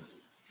face and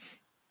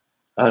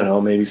I don't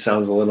know, maybe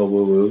sounds a little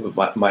woo-woo,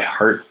 but my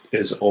heart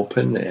is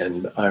open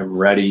and I'm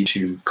ready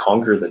to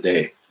conquer the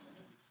day.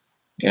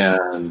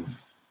 And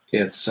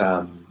it's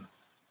a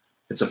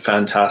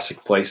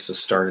fantastic place to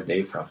start a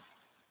day from.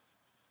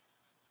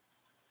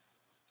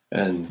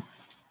 And,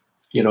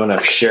 and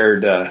I've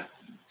shared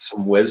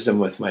some wisdom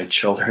with my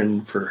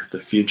children for the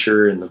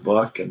future in the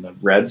book, and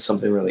I've read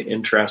something really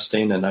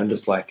interesting and I'm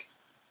just like,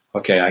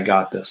 okay, I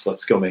got this.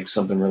 Let's go make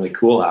something really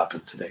cool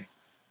happen today.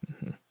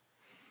 Mm-hmm.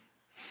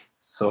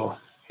 So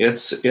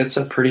it's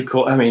a pretty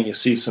cool, you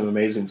see some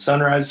amazing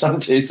sunrise. Some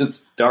days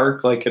it's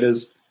dark like it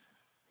is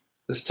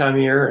this time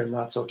of year, and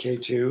that's okay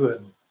too.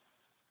 And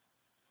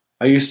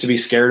I used to be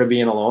scared of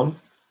being alone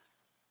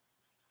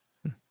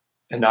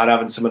and not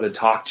having someone to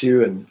talk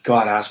to, and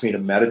God asked me to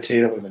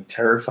meditate. I would have been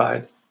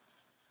terrified.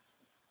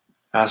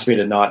 Asked me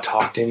to not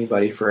talk to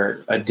anybody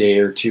for a day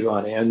or two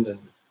on end. And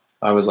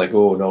I was like,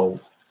 oh no.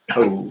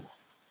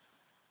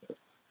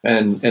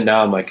 And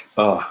now I'm like,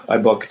 I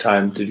book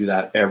time to do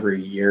that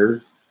every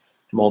year,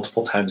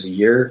 multiple times a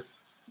year.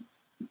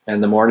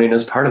 And the morning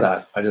is part of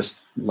that. I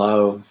just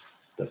love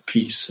the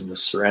peace and the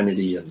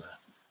serenity and the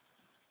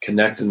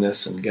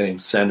connectedness and getting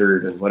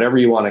centered and whatever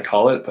you want to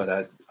call it. But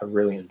I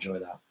really enjoy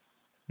that.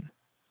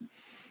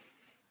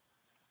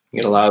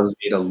 It allows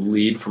me to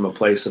lead from a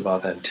place of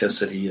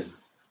authenticity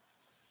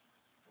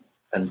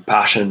and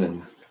passion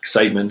and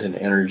excitement and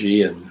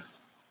energy. And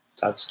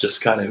that's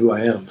just kind of who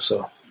I am.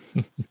 So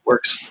it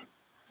works.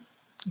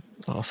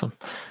 Awesome.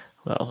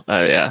 Well,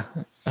 yeah,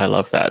 I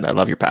love that. I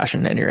love your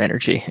passion and your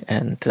energy.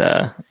 And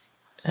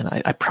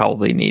I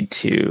probably need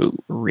to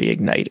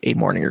reignite a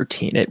morning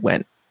routine. It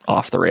went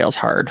off the rails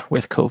hard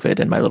with COVID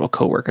and my little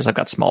coworkers. I've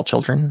got small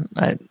children.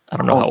 I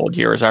don't know how old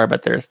yours are,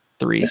 but they're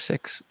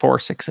 4,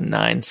 6, and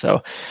 9.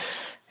 So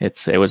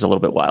it was a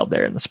little bit wild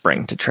there in the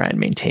spring to try and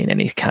maintain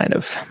any kind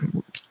of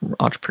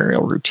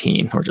entrepreneurial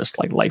routine or just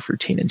like life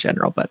routine in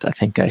general. But I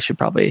think I should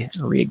probably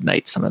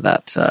reignite some of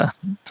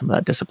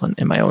that discipline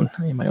in my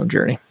own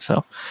journey.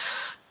 So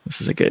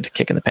this is a good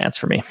kick in the pants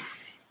for me.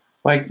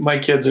 My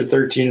kids are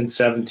 13 and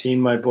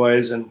 17, my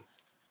boys, and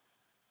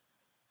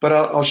But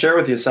I'll share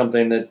with you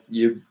something that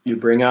you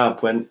bring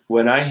up. When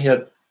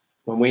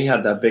we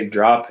had that big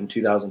drop in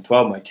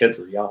 2012, my kids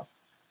were young.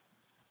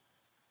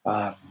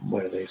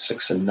 What are they,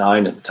 6 and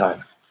 9 at the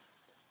time?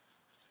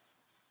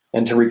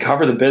 And to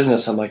recover the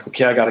business, I'm like,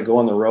 okay, I got to go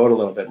on the road a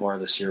little bit more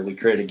this year. We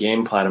created a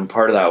game plan, and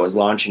part of that was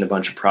launching a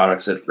bunch of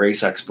products at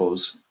race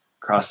expos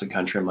across the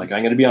country. I'm like,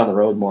 I'm going to be on the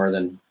road more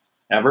than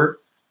ever.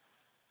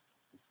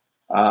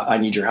 I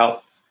need your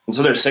help. And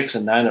so they're 6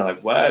 and 9. They're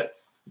like, what?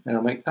 And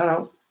I'm like,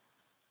 no.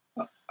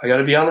 I got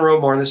to be on the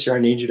road more this year. I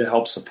need you to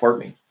help support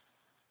me.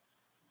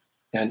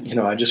 And,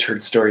 I just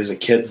heard stories of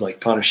kids like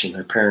punishing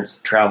their parents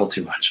that travel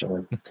too much. I'm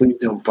like, please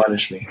don't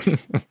punish me.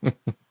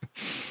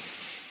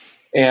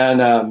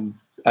 And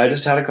I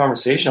just had a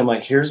conversation. I'm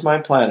like, here's my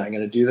plan. I'm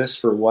going to do this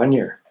for 1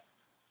 year.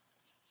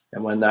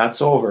 And when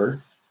that's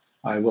over,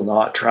 I will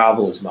not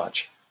travel as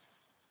much.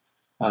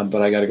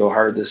 But I got to go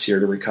hard this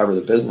year to recover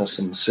the business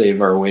and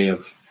save our way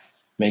of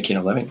making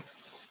a living.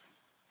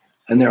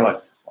 And they're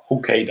like,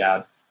 okay,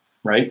 Dad,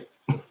 right?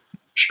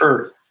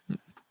 Sure.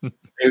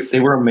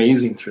 They were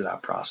amazing through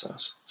that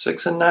process,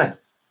 6 and 9.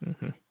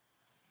 Mm-hmm.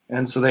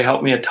 And so they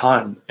helped me a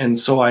ton. And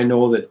so I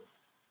know that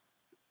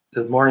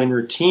the morning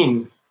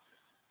routine,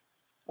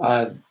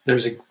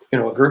 there's a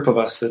group of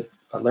us that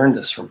I learned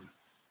this from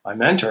my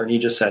mentor, and he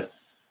just said,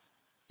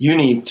 you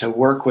need to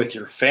work with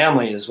your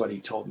family, is what he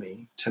told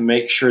me, to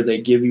make sure they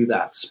give you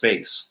that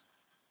space.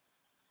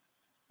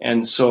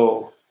 And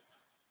so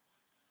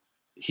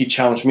he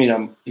challenged me,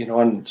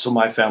 and so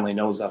my family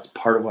knows that's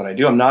part of what I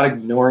do. I'm not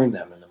ignoring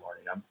them in the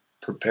morning. I'm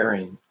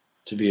preparing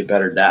to be a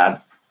better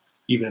dad,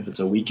 even if it's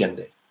a weekend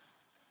day.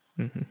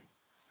 Mm-hmm.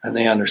 And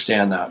they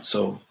understand that.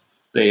 So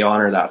they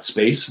honor that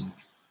space. And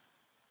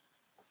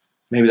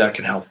maybe that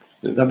can help.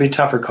 That'd be a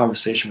tougher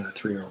conversation with a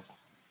 3-year-old.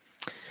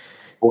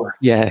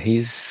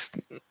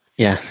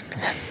 Yeah.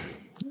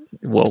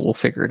 We'll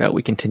figure it out.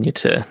 We continue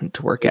to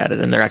work at it,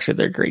 and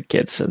they're great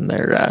kids, and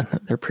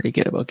they're pretty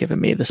good about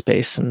giving me the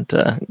space and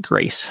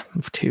grace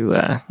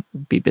to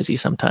be busy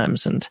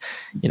sometimes. And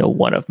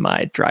one of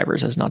my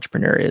drivers as an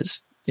entrepreneur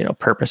is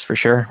purpose, for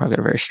sure. I've got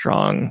a very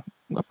strong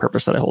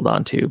purpose that I hold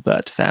on to,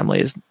 but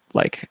family is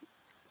like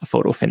a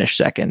photo finish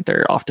second.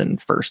 They're often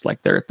first,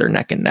 like they're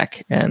neck and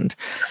neck, and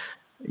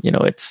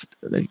it's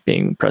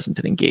being present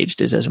and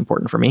engaged is as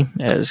important for me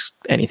as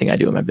anything I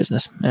do in my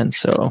business. And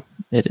so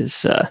it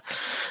is,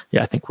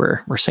 I think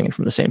we're singing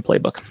from the same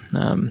playbook.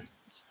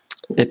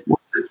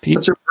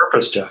 What's your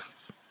purpose, Jeff?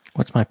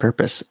 What's my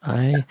purpose?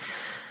 I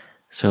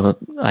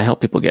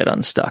help people get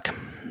unstuck.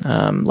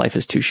 Life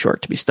is too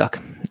short to be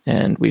stuck,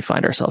 and we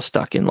find ourselves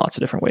stuck in lots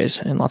of different ways,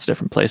 in lots of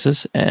different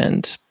places.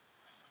 And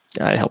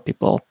I help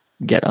people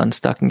get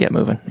unstuck and get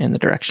moving in the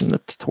direction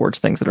that's towards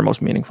things that are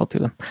most meaningful to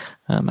them.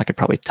 I could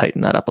probably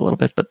tighten that up a little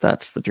bit, but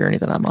that's the journey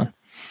that I'm on.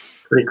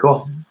 Pretty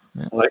cool.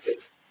 Yeah. I like it.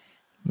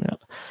 Yeah.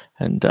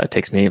 And it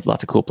takes me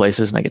lots of cool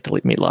places, and I get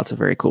to meet lots of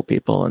very cool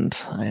people, and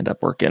I end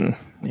up working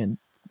in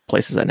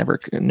places I never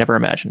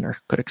imagined or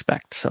could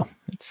expect. So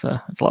it's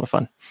a lot of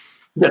fun.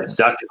 You get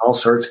stuck in all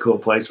sorts of cool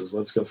places.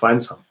 Let's go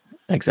find some.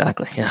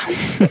 Exactly. Yeah.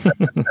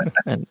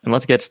 and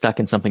let's get stuck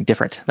in something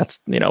different. That's,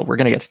 we're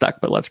going to get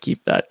stuck, but let's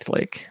keep that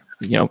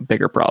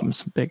bigger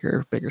problems,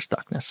 bigger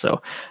stuckness.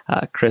 So,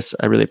 Chris,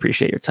 I really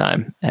appreciate your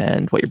time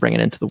and what you're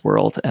bringing into the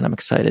world. And I'm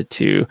excited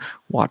to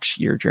watch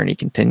your journey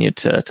continue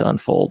to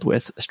unfold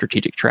with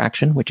Strategic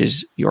Traction, which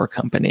is your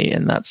company.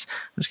 And I'm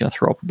just going to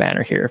throw up a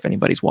banner here. If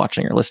anybody's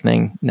watching or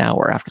listening now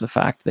or after the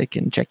fact, they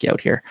can check you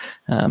out here.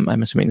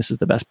 I'm assuming this is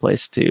the best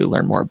place to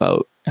learn more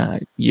about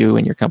you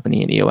and your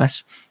company and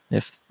EOS.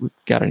 If we've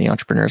got any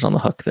entrepreneurs on the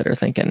hook that are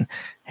thinking,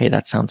 hey,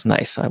 that sounds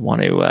nice, I want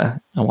to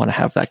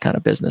have that kind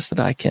of business that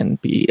I can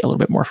be a little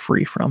bit more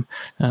free from.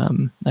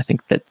 I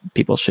think that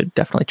people should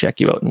definitely check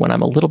you out. And when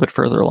I'm a little bit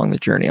further along the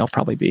journey, I'll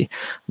probably be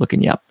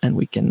looking you up, and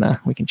we can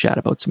chat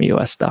about some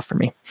EOS stuff for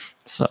me.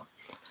 So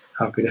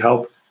happy to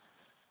help.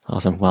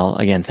 Awesome. Well,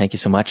 again, thank you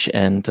so much,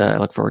 and I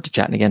look forward to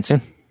chatting again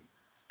soon.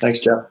 Thanks,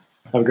 Jeff.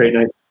 Have a great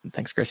night.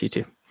 Thanks, Chris. You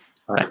too.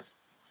 All right. Bye.